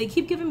you because they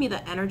keep giving me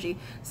the energy.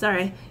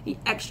 Sorry,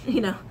 extra, you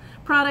know,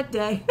 product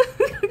day.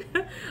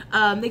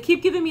 They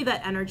keep giving me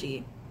that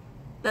energy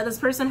that this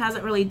person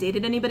hasn't really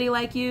dated anybody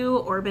like you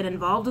or been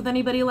involved with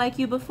anybody like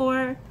you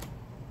before.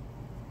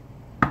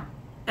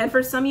 And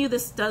for some of you,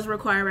 this does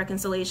require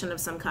reconciliation of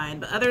some kind.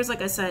 But others,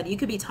 like I said, you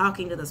could be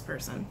talking to this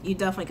person. You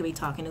definitely could be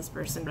talking to this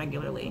person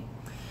regularly.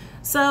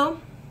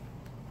 So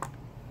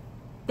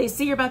they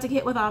see you're about to get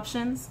hit with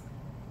options,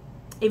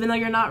 even though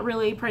you're not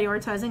really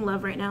prioritizing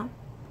love right now.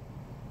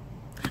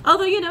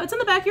 Although, you know, it's in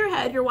the back of your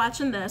head. You're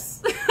watching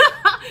this,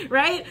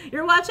 right?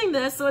 You're watching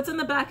this, so it's in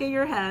the back of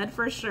your head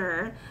for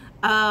sure.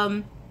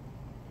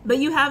 But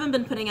you haven't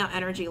been putting out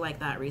energy like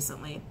that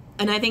recently.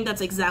 And I think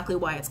that's exactly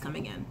why it's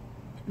coming in.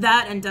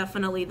 That and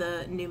definitely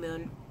the new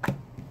moon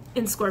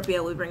in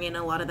Scorpio will bring in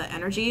a lot of that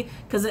energy.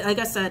 Because like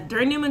I said,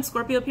 during new moon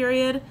Scorpio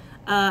period,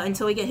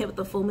 until we get hit with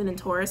the full moon in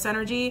Taurus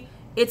energy,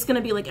 it's going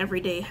to be like every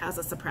day has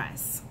a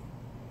surprise.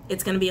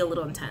 It's going to be a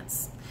little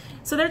intense.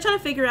 So they're trying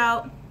to figure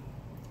out,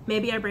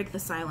 maybe I break the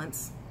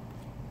silence.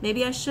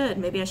 Maybe I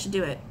should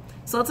do it.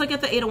 So let's look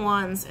at the 8 of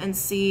Wands and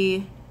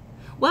see.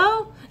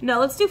 Well, no,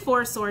 let's do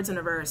 4 of Swords in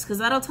reverse because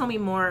that'll tell me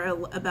more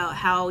about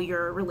how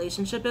your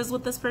relationship is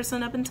with this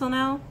person up until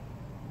now.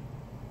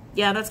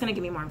 Yeah, that's going to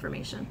give me more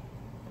information.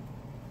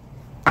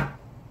 So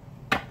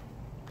I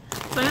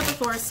got the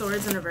 4 of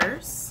Swords in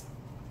reverse.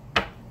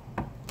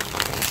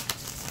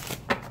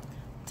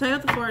 So I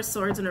got the 4 of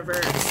Swords in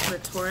reverse for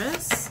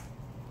Taurus.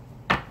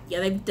 Yeah,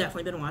 they've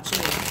definitely been watching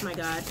you. Oh my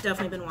God,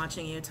 definitely been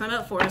watching you. Tell me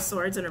about 4 of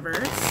Swords in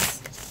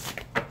reverse.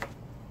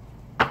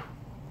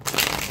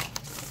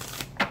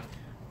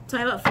 Tell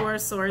me about 4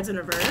 of Swords in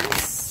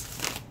reverse.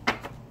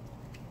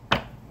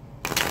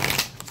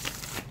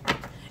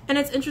 And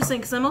it's interesting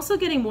because I'm also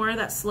getting more of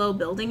that slow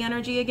building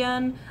energy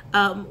again.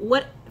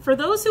 For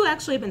those who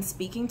actually have been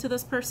speaking to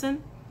this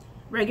person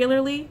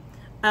regularly,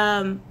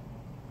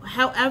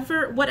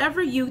 however,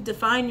 whatever you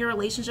define your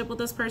relationship with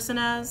this person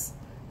as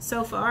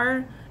so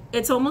far,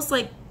 it's almost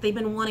like they've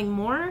been wanting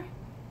more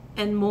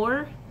and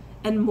more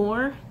and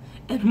more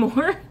and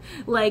more.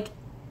 Like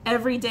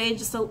every day,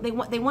 just so they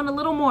want a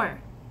little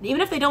more.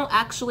 Even if they don't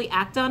actually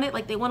act on it,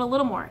 like they want a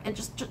little more and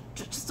just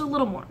a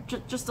little more,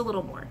 just a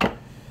little more.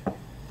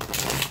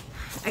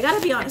 I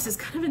gotta be honest, it's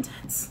kind of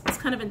intense. It's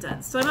kind of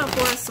intense. So I'm at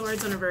 4 of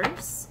Swords in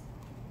reverse.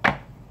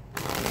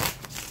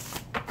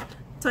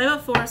 Tell me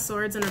about Four of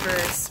Swords in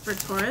reverse for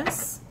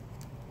Taurus.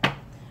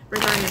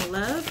 Regarding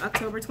love,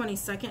 October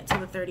 22nd to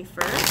the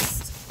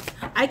 31st.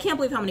 I can't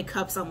believe how many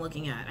cups I'm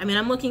looking at. I mean,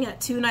 I'm looking at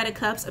 2 Knight of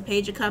Cups, a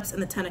Page of Cups,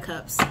 and the 10 of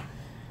Cups.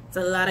 It's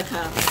a lot of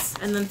cups.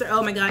 And then,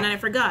 oh my God, and I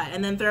forgot.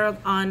 And then throw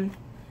on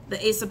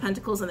the Ace of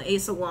Pentacles and the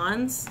Ace of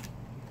Wands.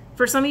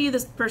 For some of you,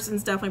 this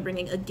person's definitely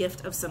bringing a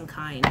gift of some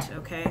kind,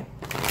 okay?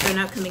 They're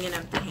not coming in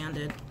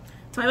empty-handed.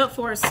 Tell me about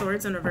Four of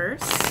Swords in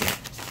reverse.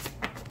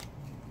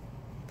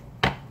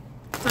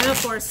 Tell me about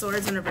Four of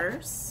Swords in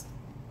reverse.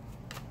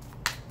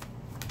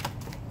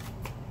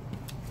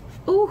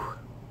 Ooh.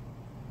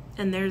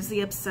 And there's the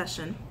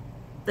Obsession.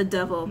 The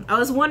Devil. I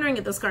was wondering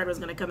if this card was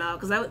going to come out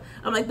because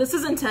I'm like, this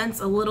is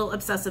intense, a little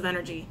obsessive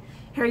energy.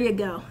 Here you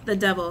go. The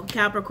Devil.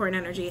 Capricorn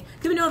energy.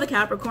 Do we know the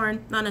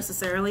Capricorn? Not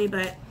necessarily,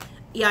 but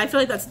yeah, I feel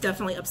like that's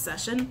definitely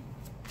obsession.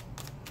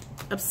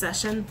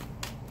 Obsession.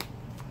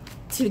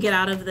 To get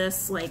out of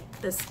this,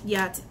 like, this,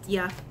 yeah,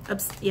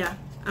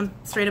 I'm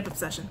straight up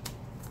obsession.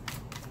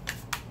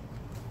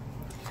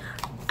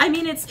 I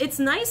mean, it's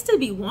nice to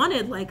be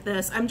wanted like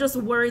this. I'm just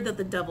worried that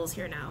the Devil's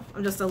here now.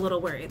 I'm just a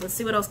little worried. Let's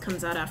see what else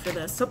comes out after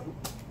this. So,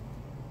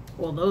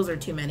 well, those are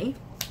too many.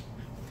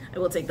 I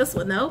will take this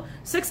one, though.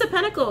 Six of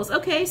Pentacles.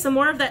 Okay, some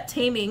more of that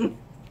taming.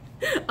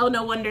 Oh,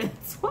 no wonder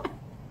that's why.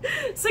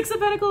 Six of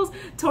Pentacles,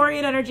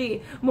 Taurian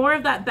energy. More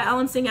of that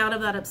balancing out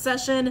of that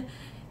obsession.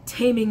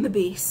 Taming the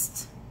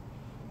beast.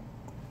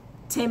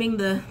 Taming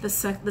the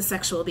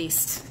sexual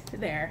beast.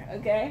 There,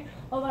 okay?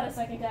 Hold on a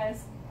second,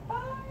 guys.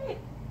 Bye.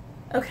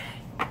 Okay.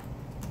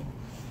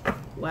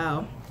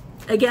 Wow.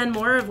 Again,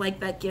 more of like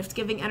that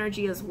gift-giving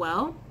energy as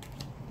well.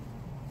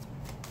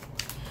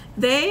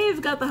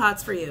 They've got the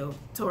hots for you,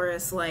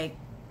 Taurus, like,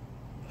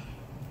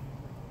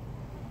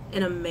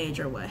 in a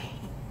major way.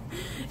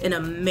 In a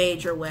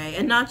major way.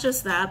 And not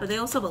just that, but they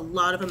also have a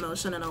lot of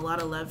emotion and a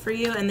lot of love for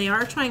you, and they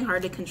are trying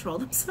hard to control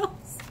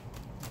themselves.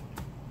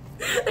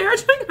 They are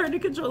trying hard to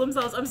control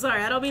themselves. I'm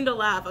sorry, I don't mean to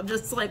laugh. I'm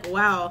just like,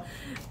 wow.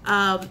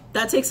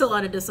 That takes a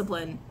lot of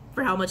discipline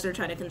for how much they're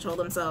trying to control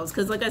themselves.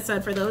 Because like I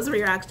said, for those where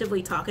you're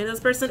actively talking to this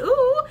person,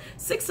 ooh,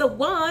 Six of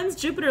Wands,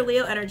 Jupiter,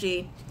 Leo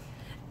energy.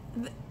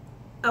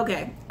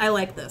 Okay, I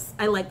like this.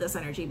 I like this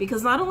energy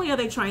because not only are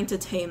they trying to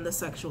tame the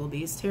sexual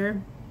beast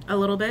here a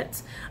little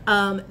bit,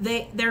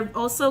 they're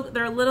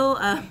a little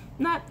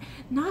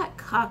not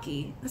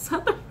cocky. That's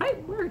not the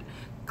right word.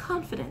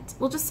 Confident.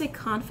 We'll just say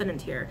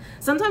confident here.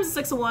 Sometimes the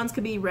Six of Wands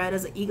could be read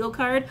as an ego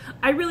card.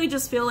 I really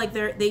just feel like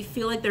they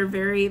feel like they're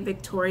very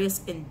victorious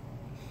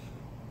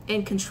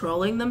in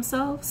controlling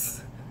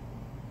themselves,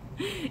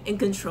 in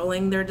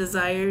controlling their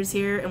desires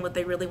here and what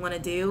they really want to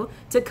do,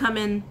 to come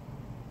in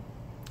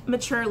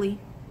maturely,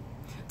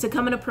 to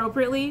come in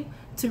appropriately,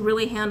 to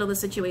really handle the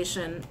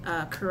situation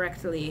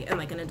correctly and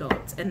like an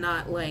adult, and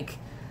not like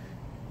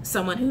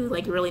someone who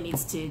like really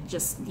needs to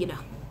just, you know,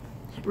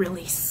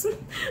 release.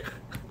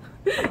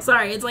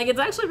 Sorry, it's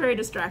actually very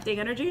distracting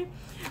energy.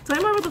 Tell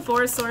me more about the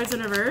Four of Swords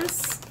in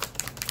reverse.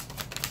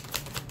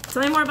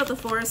 Tell me more about the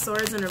Four of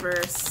Swords in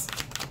reverse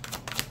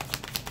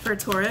for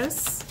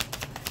Taurus.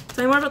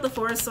 Tell me more about the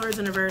Four of Swords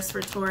in reverse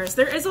for Taurus.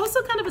 There is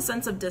also kind of a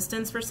sense of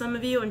distance for some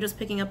of you. I'm just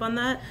picking up on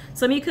that.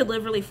 Some of you could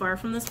live really far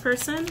from this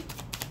person.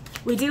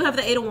 We do have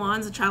the Eight of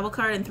Wands, a travel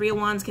card, and Three of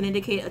Wands can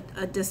indicate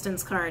a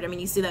distance card. I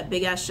mean, you see that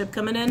big-ass ship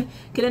coming in,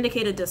 can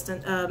indicate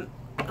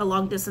a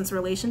long-distance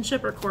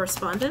relationship or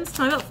correspondence.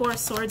 Tell me about Four of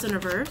Swords in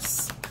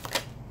reverse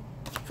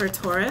for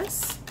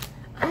Taurus.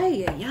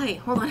 Ay, ay, ay.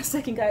 Hold on a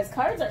second, guys.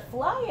 Cards are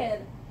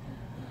flying.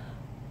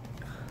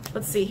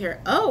 Let's see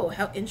here. Oh,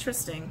 how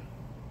interesting.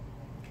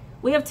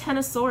 We have Ten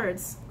of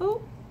Swords.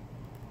 Oh.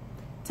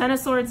 Ten of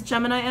Swords,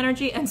 Gemini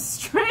energy, and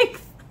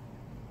Strength.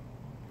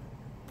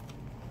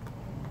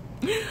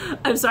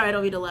 I'm sorry, I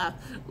don't mean to laugh.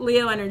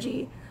 Leo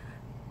energy.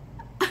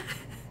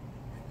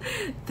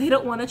 They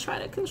don't want to try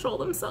to control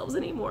themselves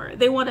anymore.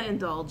 They want to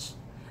indulge.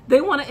 They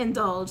want to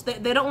indulge.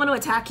 They don't want to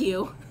attack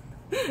you,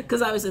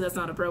 because obviously that's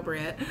not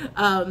appropriate.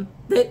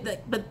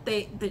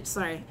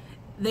 Sorry.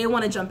 They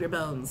want to jump your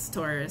bones,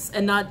 Taurus,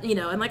 and not, you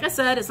know, and like I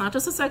said, it's not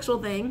just a sexual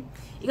thing.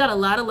 You got a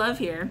lot of love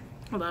here.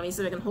 Hold on, let me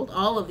see if I can hold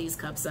all of these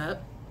cups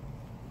up.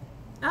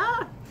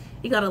 Ah,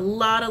 you got a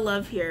lot of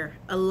love here.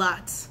 A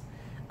lot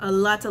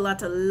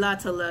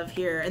of love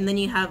here. And then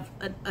you have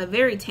a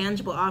very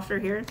tangible offer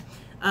here.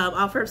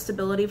 Offer of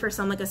stability for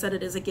some. Like I said,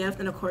 it is a gift,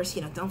 and of course,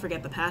 you know, don't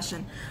forget the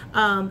passion.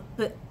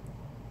 But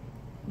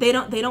they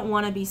don't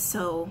want to be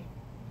so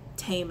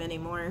tame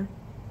anymore.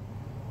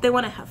 They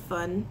want to have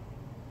fun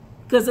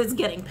because it's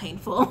getting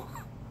painful.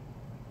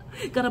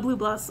 Got a blue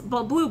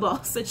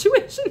ball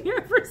situation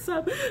here for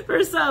some.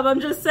 I'm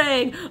just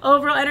saying,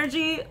 overall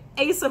energy,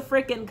 Ace of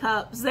freaking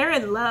Cups. They're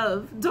in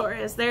love,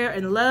 Taurus. They're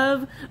in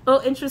love.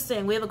 Oh,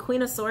 interesting. We have a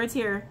Queen of Swords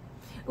here.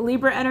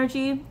 Libra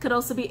energy could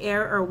also be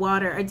air or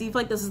water. I do feel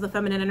like this is the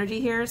feminine energy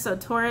here. So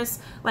Taurus,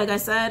 like I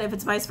said, if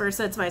it's vice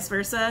versa, it's vice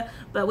versa.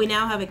 But we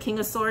now have a King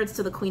of Swords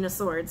to the Queen of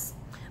Swords.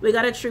 We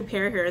got a true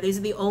pair here. These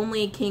are the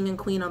only king and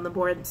queen on the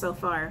board so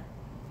far.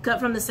 Cut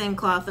from the same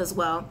cloth as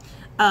well.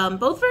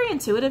 Both very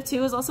intuitive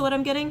too is also what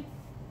I'm getting.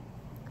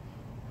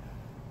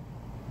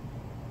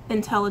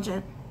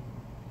 Intelligent.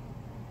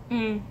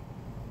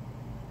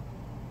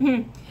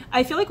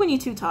 I feel like when you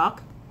two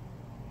talk,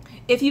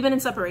 if you've been in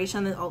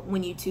separation,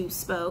 when you two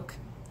spoke,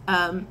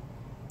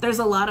 there's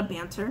a lot of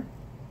banter.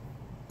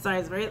 Sorry,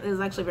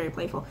 it's actually very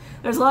playful.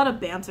 There's a lot of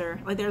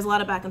banter. Like, there's a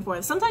lot of back and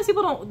forth. Sometimes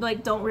people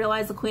don't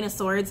realize the Queen of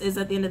Swords is,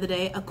 at the end of the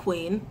day, a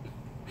queen,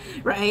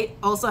 right?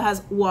 Also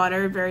has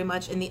water very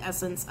much in the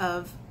essence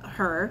of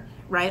her,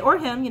 right? Or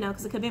him, you know,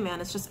 because it could be a man.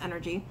 It's just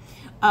energy.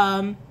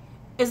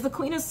 Is the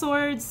Queen of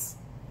Swords,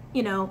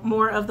 you know,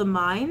 more of the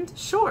mind?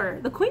 Sure.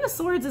 The Queen of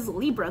Swords is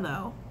Libra,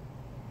 though.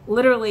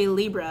 Literally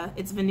Libra.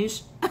 It's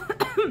Venusian.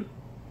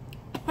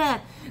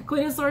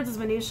 Queen of Swords is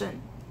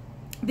Venusian.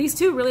 These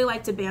two really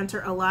like to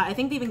banter a lot. I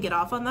think they even get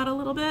off on that a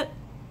little bit.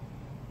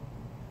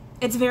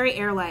 It's very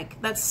air-like.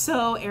 That's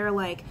so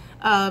air-like.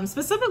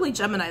 Specifically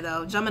Gemini,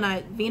 though.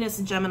 Venus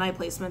Gemini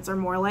placements are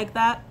more like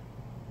that,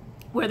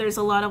 where there's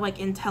a lot of, like,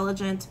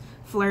 intelligent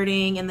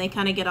flirting, and they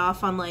kind of get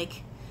off on,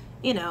 like,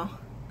 you know,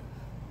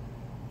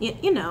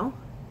 you know,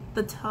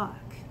 the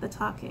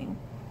talking.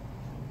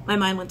 My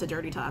mind went to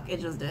dirty talk. It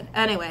just did.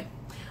 Anyway,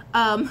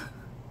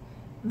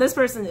 this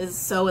person is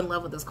so in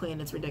love with this queen.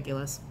 It's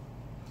ridiculous.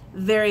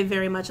 Very,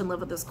 very much in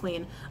love with this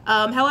queen.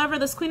 However,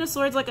 this Queen of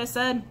Swords, like I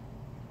said,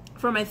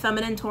 for my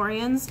feminine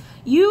Taurians,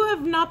 you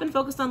have not been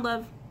focused on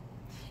love.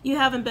 You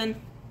haven't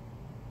been.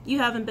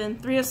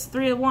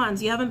 Three of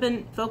Wands. You haven't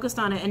been focused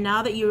on it. And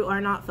now that you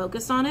are not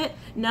focused on it,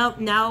 now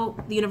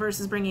the universe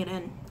is bringing it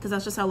in, because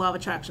that's just how law of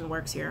attraction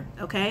works here.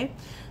 Okay?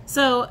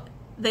 So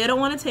they don't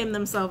want to tame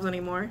themselves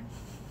anymore.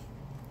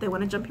 They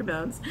want to jump your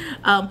bones.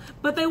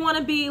 But they want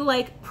to be,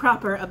 like,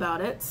 proper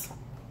about it.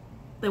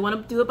 They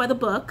want to do it by the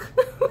book.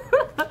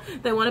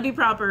 They want to be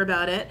proper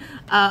about it.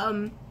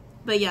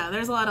 But yeah,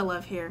 there's a lot of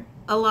love here.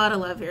 A lot of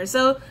love here.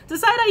 So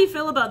decide how you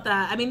feel about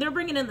that. I mean, they're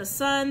bringing in the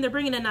Sun. They're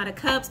bringing in Knight of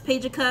Cups,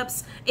 Page of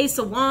Cups, Ace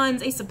of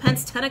Wands, Ace of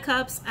Pence, Ten of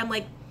Cups. I'm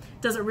like,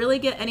 does it really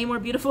get any more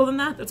beautiful than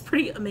that? That's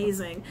pretty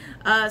amazing.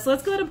 So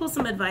let's go ahead and pull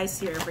some advice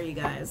here for you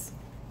guys.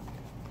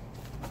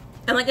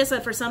 And like I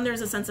said, for some,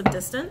 there's a sense of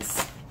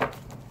distance.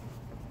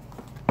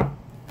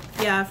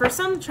 Yeah, for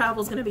some,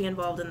 travel is going to be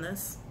involved in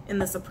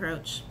this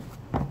approach.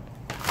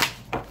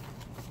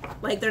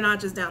 Like, they're not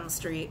just down the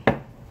street.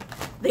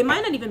 They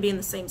might not even be in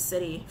the same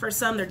city. For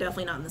some, they're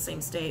definitely not in the same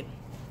state.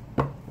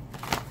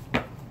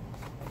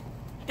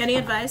 Any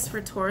advice for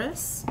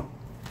Taurus?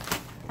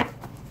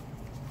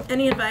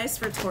 Any advice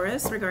for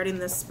Taurus regarding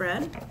this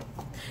spread?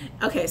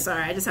 Okay,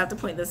 sorry, I just have to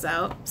point this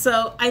out.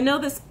 So I know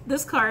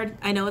this card,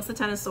 I know it's the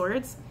Ten of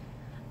Swords,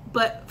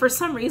 but for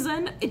some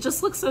reason, it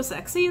just looks so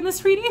sexy in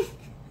this reading.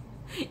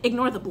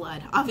 Ignore the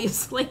blood,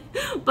 obviously.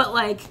 But,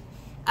 like,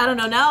 I don't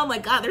know, now I'm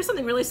like, God, there's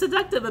something really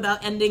seductive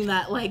about ending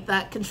that, like,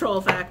 that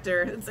control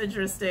factor. It's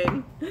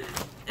interesting.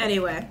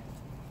 Anyway.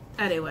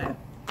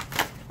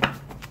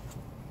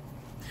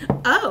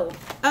 Oh,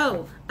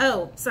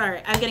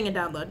 sorry, I'm getting a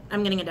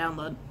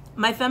download.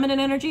 My feminine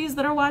energies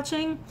that are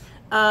watching,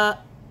 I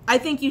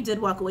think you did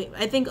walk away.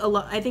 I think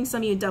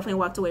some of you definitely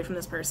walked away from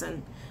this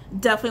person.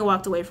 Definitely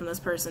walked away from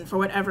this person for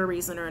whatever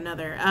reason or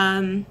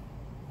another.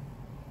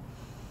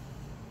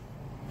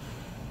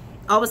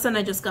 All of a sudden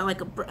I just got like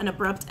an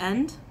abrupt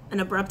end,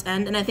 and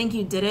I think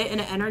you did it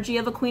in an energy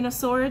of a Queen of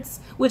Swords,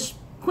 which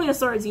Queen of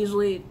Swords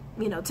usually,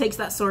 you know, takes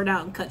that sword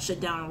out and cuts shit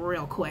down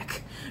real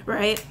quick,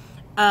 right?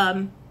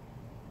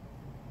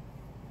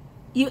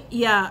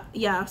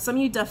 Yeah, some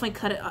of you definitely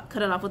cut it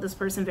off with this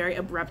person very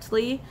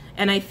abruptly,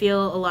 and I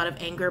feel a lot of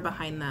anger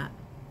behind that.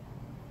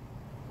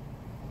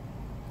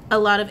 A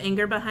lot of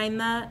anger behind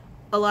that,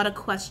 a lot of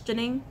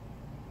questioning.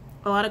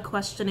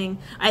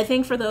 I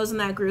think for those in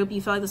that group,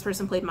 you feel like this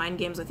person played mind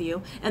games with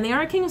you, and they are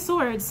a King of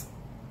Swords.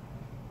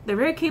 They're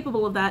very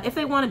capable of that if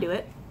they want to do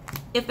it.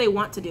 If they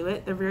want to do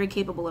it, they're very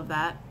capable of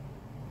that.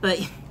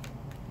 But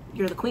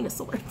you're the Queen of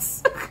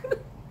Swords.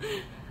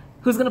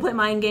 Who's going to play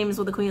mind games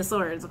with the Queen of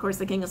Swords? Of course,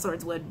 the King of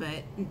Swords would,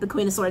 but the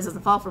Queen of Swords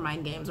doesn't fall for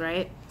mind games,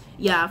 right?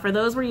 Yeah, for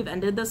those where you've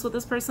ended this with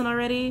this person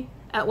already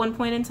at one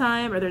point in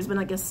time, or there's been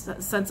like a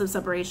sense of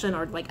separation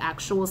or like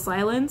actual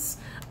silence,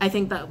 I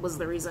think that was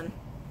the reason.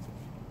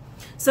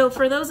 So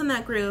for those in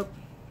that group,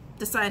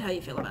 decide how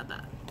you feel about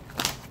that.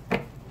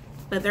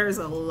 But there's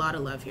a lot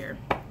of love here.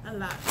 A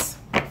lot.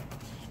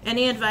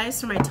 Any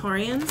advice for my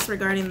Taurians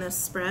regarding this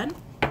spread?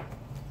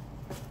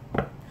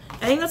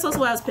 I think that's also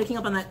why I was picking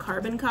up on that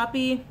carbon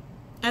copy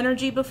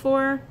energy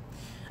before.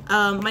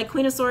 My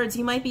Queen of Swords,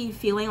 you might be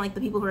feeling like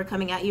the people who are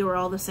coming at you are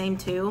all the same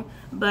too,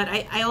 but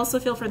I also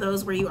feel for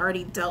those where you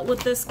already dealt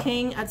with this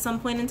king at some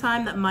point in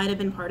time, that might have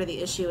been part of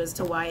the issue as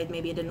to why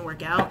maybe it didn't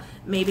work out.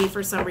 Maybe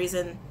for some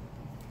reason,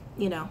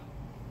 you know,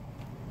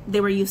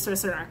 they were used to a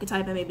certain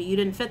archetype and maybe you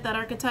didn't fit that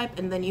archetype,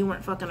 and then you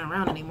weren't fucking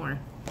around anymore.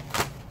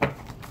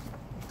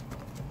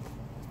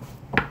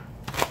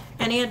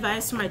 Any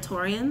advice for my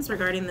Taurians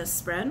regarding this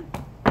spread?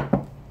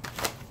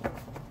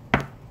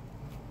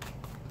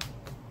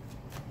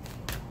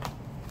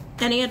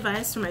 Any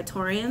advice for my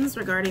Taurians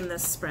regarding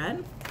this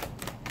spread?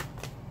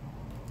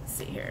 Let's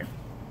see here.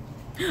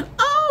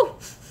 Oh!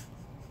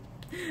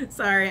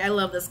 Sorry, I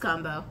love this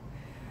combo.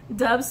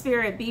 Dove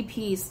Spirit, be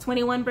peace.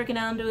 21 breaking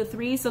down to a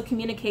 3, so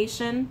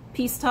communication,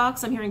 peace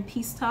talks. I'm hearing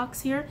peace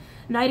talks here.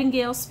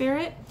 Nightingale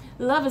Spirit,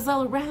 love is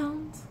all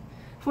around.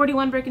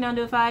 41 breaking down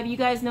to a 5. You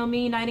guys know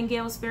me,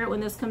 Nightingale Spirit. When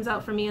this comes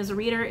out for me as a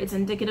reader, it's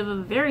indicative of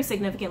a very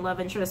significant love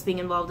interest being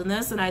involved in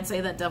this, and I'd say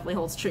that definitely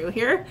holds true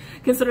here,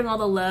 considering all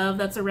the love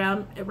that's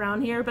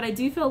around here. But I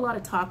do feel a lot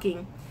of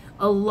talking.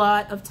 A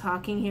lot of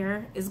talking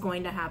here is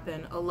going to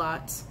happen. A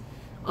lot.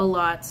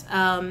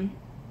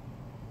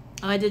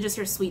 I did just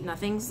hear sweet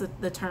nothings,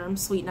 the term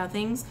sweet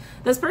nothings.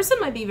 This person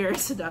might be very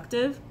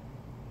seductive.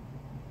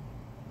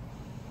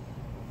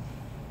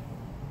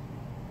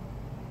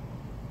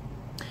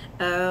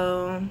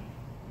 I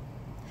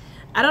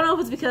don't know if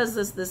it's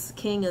because this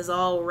king is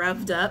all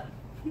revved up.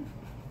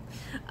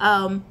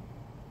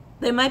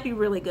 They might be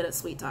really good at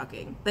sweet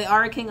talking. They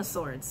are a king of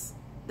swords.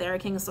 They're a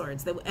king of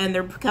swords. And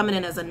they're coming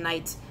in as a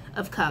knight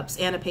of cups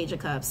and a page of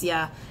cups.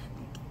 Yeah.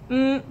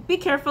 Be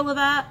careful of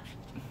that.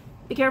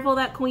 Be careful of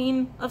that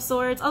queen of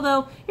swords.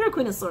 Although you're a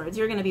queen of swords,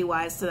 you're going to be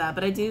wise to that.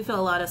 But I do feel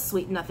a lot of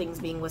sweet nothings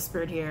being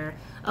whispered here.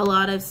 A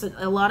lot of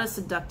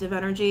seductive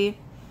energy.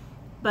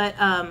 But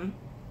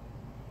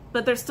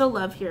there's still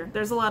love here.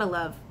 There's a lot of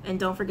love. And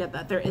don't forget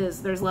that.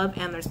 There's love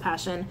and there's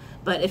passion.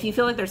 But if you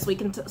feel like they're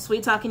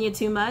sweet talking you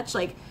too much,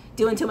 like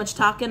doing too much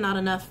talking, not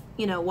enough,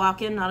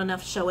 walking, not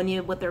enough showing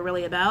you what they're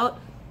really about,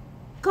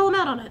 call them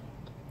out on it.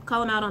 Call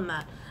them out on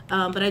that.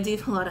 But I do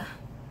feel a lot of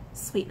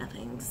sweet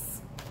nothings.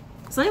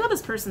 Something about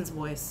this person's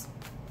voice.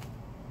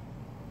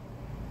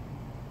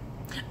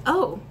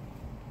 Oh.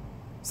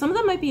 Some of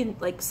them might be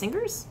like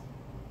singers.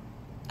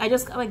 I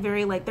just got like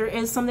there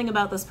is something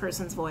about this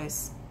person's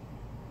voice.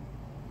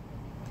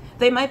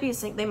 They might be a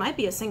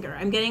singer.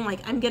 I'm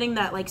getting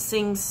that like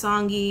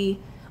sing-songy,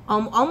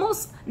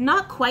 almost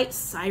not quite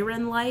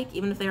siren-like,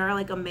 even if they are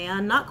like a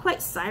man, not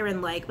quite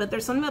siren-like, but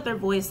there's something about their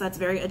voice that's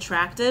very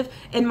attractive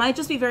and might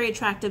just be very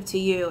attractive to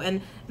you.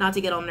 And not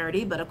to get all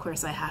nerdy, but of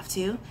course I have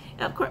to.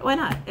 Of course, why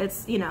not?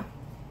 It's,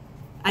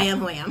 I am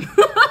who I am.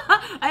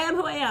 I am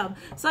who I am.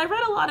 So I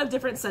read a lot of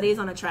different studies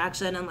on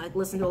attraction and like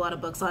listened to a lot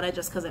of books on it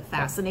just because it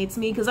fascinates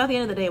me. Because at the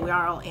end of the day, we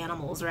are all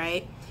animals,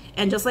 right?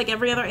 And just like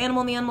every other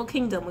animal in the animal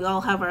kingdom, we all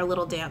have our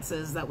little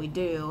dances that we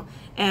do.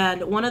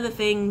 And one of the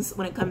things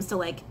when it comes to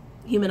like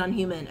human on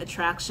human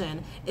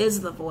attraction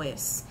is the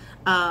voice.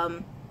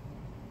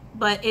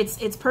 But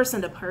it's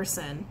person to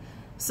person.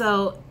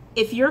 So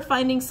if you're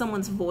finding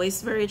someone's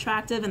voice very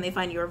attractive and they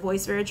find your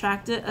voice very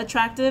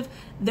attractive,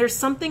 there's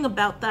something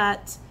about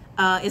that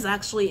is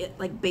actually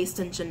like based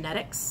in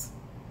genetics,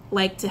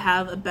 like to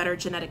have a better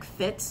genetic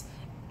fit.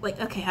 Like,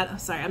 okay,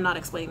 sorry, I'm not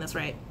explaining this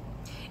right.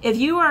 If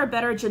you are a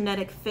better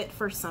genetic fit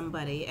for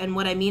somebody, and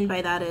what I mean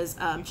by that is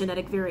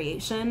genetic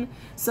variation.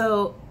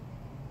 So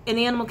in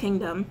the animal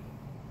kingdom,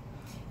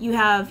 you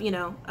have,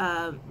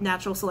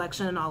 natural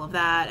selection and all of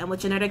that. And with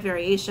genetic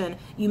variation,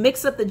 you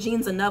mix up the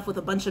genes enough with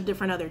a bunch of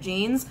different other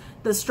genes,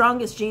 the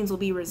strongest genes will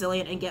be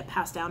resilient and get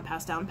passed down,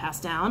 passed down,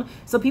 passed down.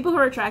 So people who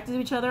are attracted to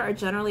each other are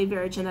generally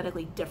very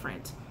genetically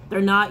different.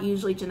 They're not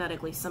usually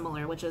genetically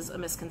similar, which is a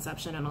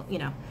misconception,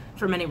 and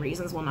for many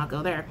reasons, we'll not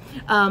go there.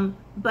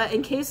 But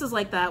in cases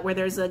like that, where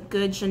there's a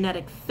good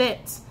genetic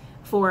fit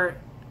for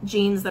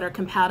genes that are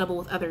compatible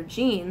with other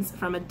genes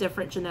from a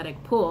different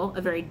genetic pool,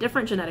 a very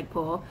different genetic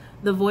pool,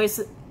 the voice,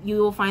 you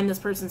will find this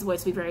person's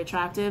voice to be very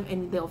attractive,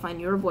 and they'll find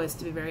your voice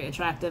to be very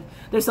attractive.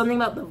 There's something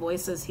about the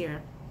voices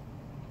here.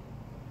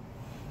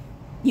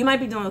 You might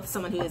be dealing with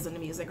someone who is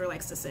into music or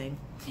likes to sing.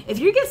 If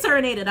you get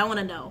serenaded, I want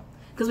to know,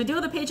 because we do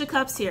have the Page of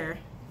Cups here.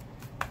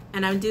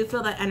 And I do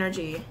feel that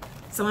energy.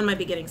 Someone might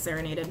be getting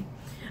serenaded.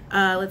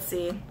 Let's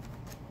see.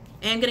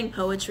 And getting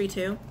poetry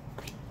too.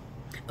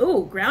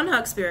 Ooh,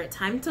 Groundhog Spirit,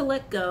 time to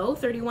let go.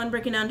 31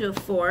 breaking down to a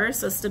 4,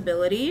 so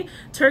stability.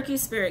 Turkey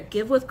Spirit,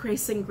 give with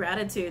grace and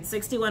gratitude.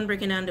 61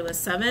 breaking down to a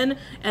 7.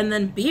 And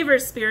then Beaver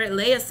Spirit,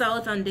 lay a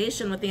solid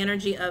foundation with the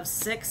energy of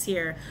 6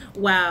 here.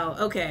 Wow,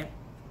 okay.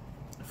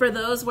 For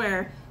those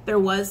where there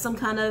was some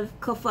kind of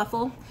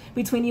kerfuffle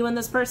between you and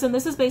this person,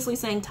 this is basically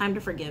saying time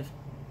to forgive.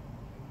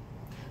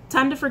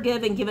 Time to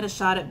forgive and give it a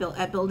shot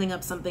at building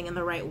up something in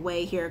the right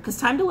way here. Because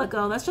time to let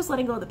go, that's just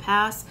letting go of the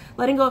past,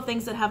 letting go of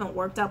things that haven't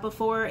worked out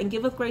before, and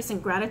give with grace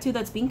and gratitude.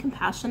 That's being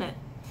compassionate.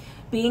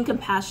 Being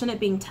compassionate,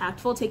 being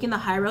tactful, taking the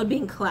high road,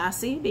 being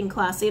classy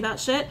about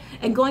shit,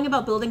 and going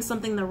about building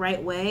something the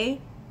right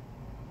way.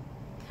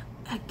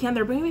 Again,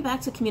 they're bringing me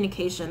back to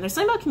communication. There's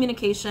something about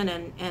communication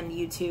and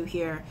you two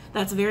here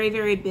that's very,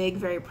 very big,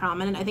 very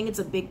prominent. I think it's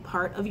a big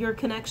part of your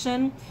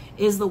connection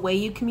is the way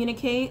you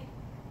communicate.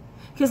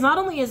 Because not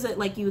only is it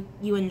like you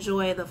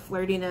enjoy the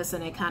flirtiness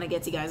and it kind of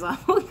gets you guys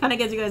off,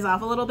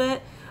 a little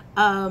bit,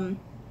 and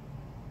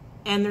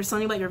there's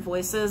something about your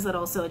voices that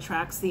also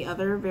attracts the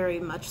other very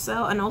much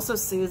so, and also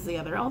soothes the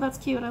other. Oh, that's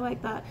cute. I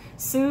like that.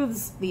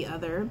 Soothes the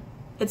other.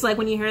 It's like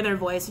when you hear their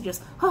voice, you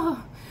just,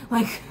 oh,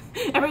 like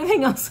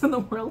everything else in the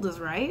world is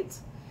right.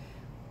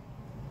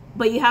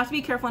 But you have to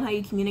be careful on how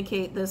you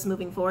communicate this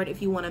moving forward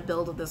if you want to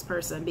build with this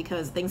person,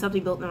 because things have to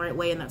be built in the right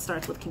way, and that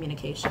starts with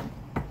communication.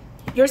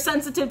 You're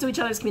sensitive to each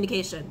other's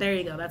communication. There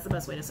you go. That's the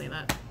best way to say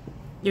that.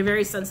 You're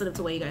very sensitive to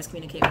the way you guys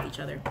communicate with each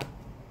other.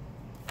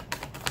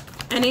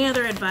 Any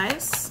other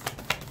advice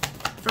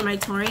for my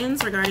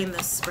Taurians regarding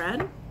this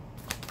spread?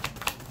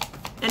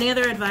 Any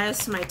other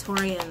advice to my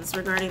Taurians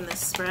regarding this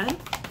spread?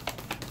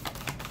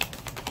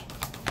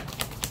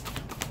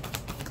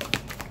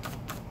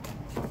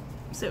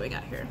 Let's see what we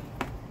got here.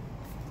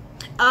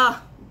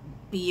 Ah,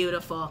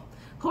 beautiful.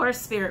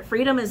 Horse spirit,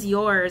 freedom is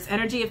yours.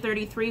 Energy of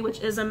 33, which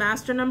is a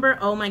master number.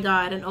 Oh my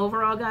God. And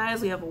overall, guys,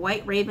 we have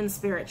white raven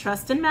spirit,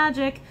 trust and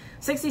magic.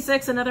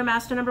 66, another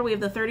master number. We have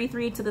the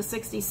 33 to the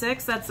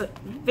 66. That's a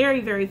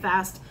very, very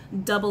fast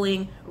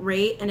doubling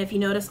rate. And if you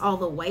notice all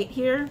the white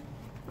here,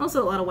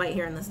 also a lot of white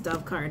here in this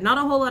dove card. Not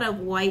a whole lot of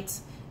white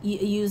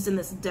used in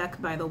this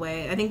deck, by the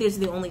way. I think these are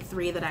the only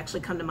 3 that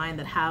actually come to mind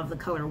that have the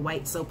color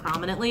white so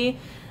prominently.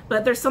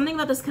 But there's something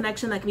about this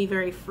connection that can be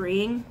very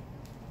freeing.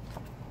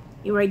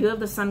 I do have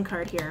the sun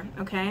card here,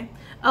 okay?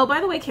 Oh, by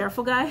the way,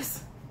 careful,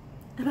 guys,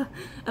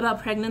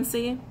 about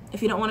pregnancy,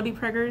 if you don't want to be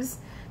preggers,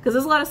 because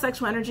there's a lot of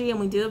sexual energy, and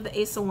we do have the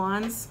Ace of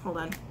Wands. Hold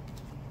on.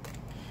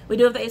 We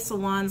do have the Ace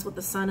of Wands with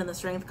the Sun and the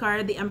Strength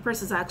card. The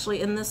Empress is actually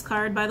in this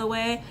card, by the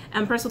way.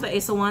 Empress with the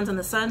Ace of Wands and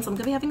the Sun, so I'm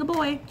going to be having a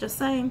boy, just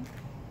saying.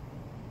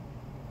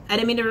 I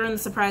didn't mean to ruin the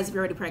surprise if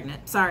you're already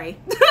pregnant. Sorry.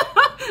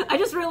 I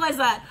just realized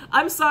that.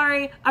 I'm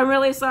sorry. I'm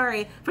really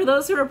sorry. For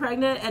those who are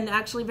pregnant and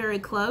actually very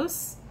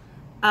close,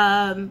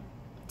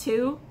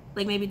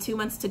 maybe 2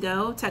 months to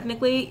go,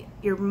 technically,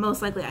 I think you're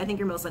most likely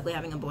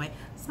having a boy.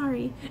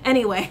 Sorry.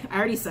 Anyway, I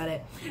already said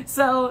it.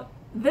 So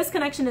this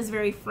connection is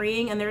very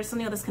freeing, and there's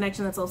something about this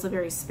connection that's also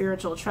very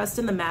spiritual. Trust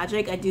in the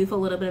magic. I do feel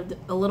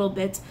a little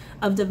bit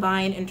of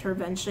divine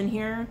intervention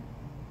here.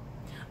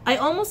 I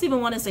almost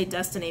even want to say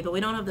destiny, but we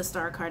don't have the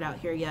star card out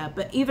here yet.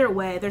 But either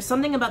way, there's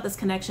something about this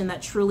connection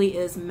that truly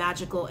is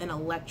magical and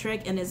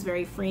electric and is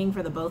very freeing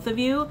for the both of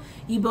you.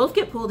 You both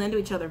get pulled into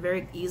each other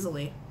very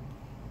easily.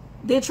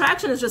 The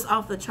attraction is just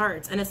off the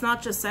charts, and it's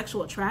not just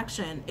sexual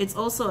attraction. It's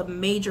also a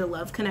major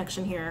love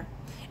connection here.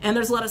 And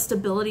there's a lot of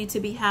stability to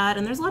be had,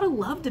 and there's a lot of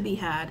love to be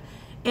had.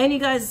 And you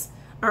guys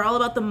are all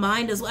about the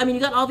mind as well. I mean,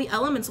 you got all the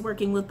elements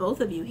working with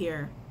both of you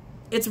here.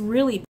 It's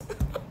really...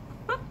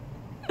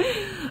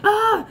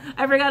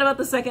 I forgot about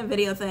the second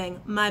video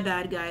thing. My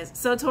bad, guys.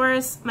 So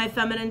Taurus, my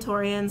feminine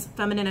Taurians,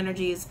 feminine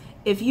energies,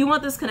 if you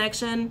want this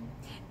connection,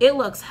 it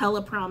looks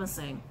hella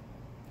promising.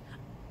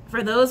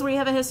 For those where you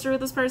have a history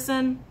with this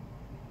person,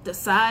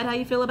 decide how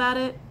you feel about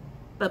it,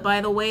 but by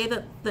the way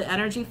that the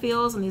energy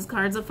feels and these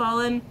cards have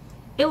fallen,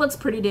 it looks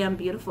pretty damn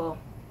beautiful.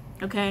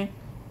 Okay,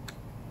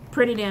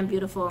 pretty damn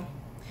beautiful.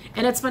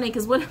 And it's funny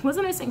because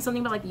wasn't I saying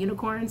something about like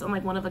unicorns on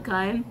like one of a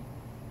kind,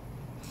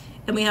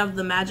 and we have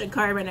the magic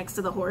card right next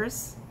to the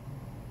horse?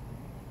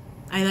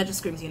 I mean, that just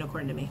screams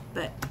unicorn to me.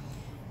 But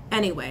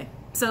anyway,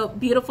 so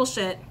beautiful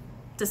shit.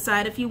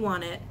 Decide if you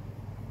want it,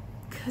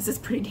 because it's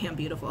pretty damn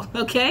beautiful,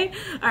 okay?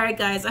 All right,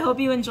 guys, I hope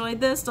you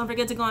enjoyed this. Don't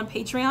forget to go on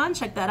Patreon,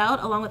 check that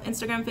out, along with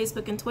Instagram,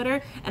 Facebook, and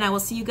Twitter, and I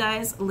will see you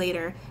guys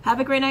later. Have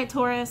a great night,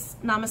 Taurus.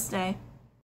 Namaste.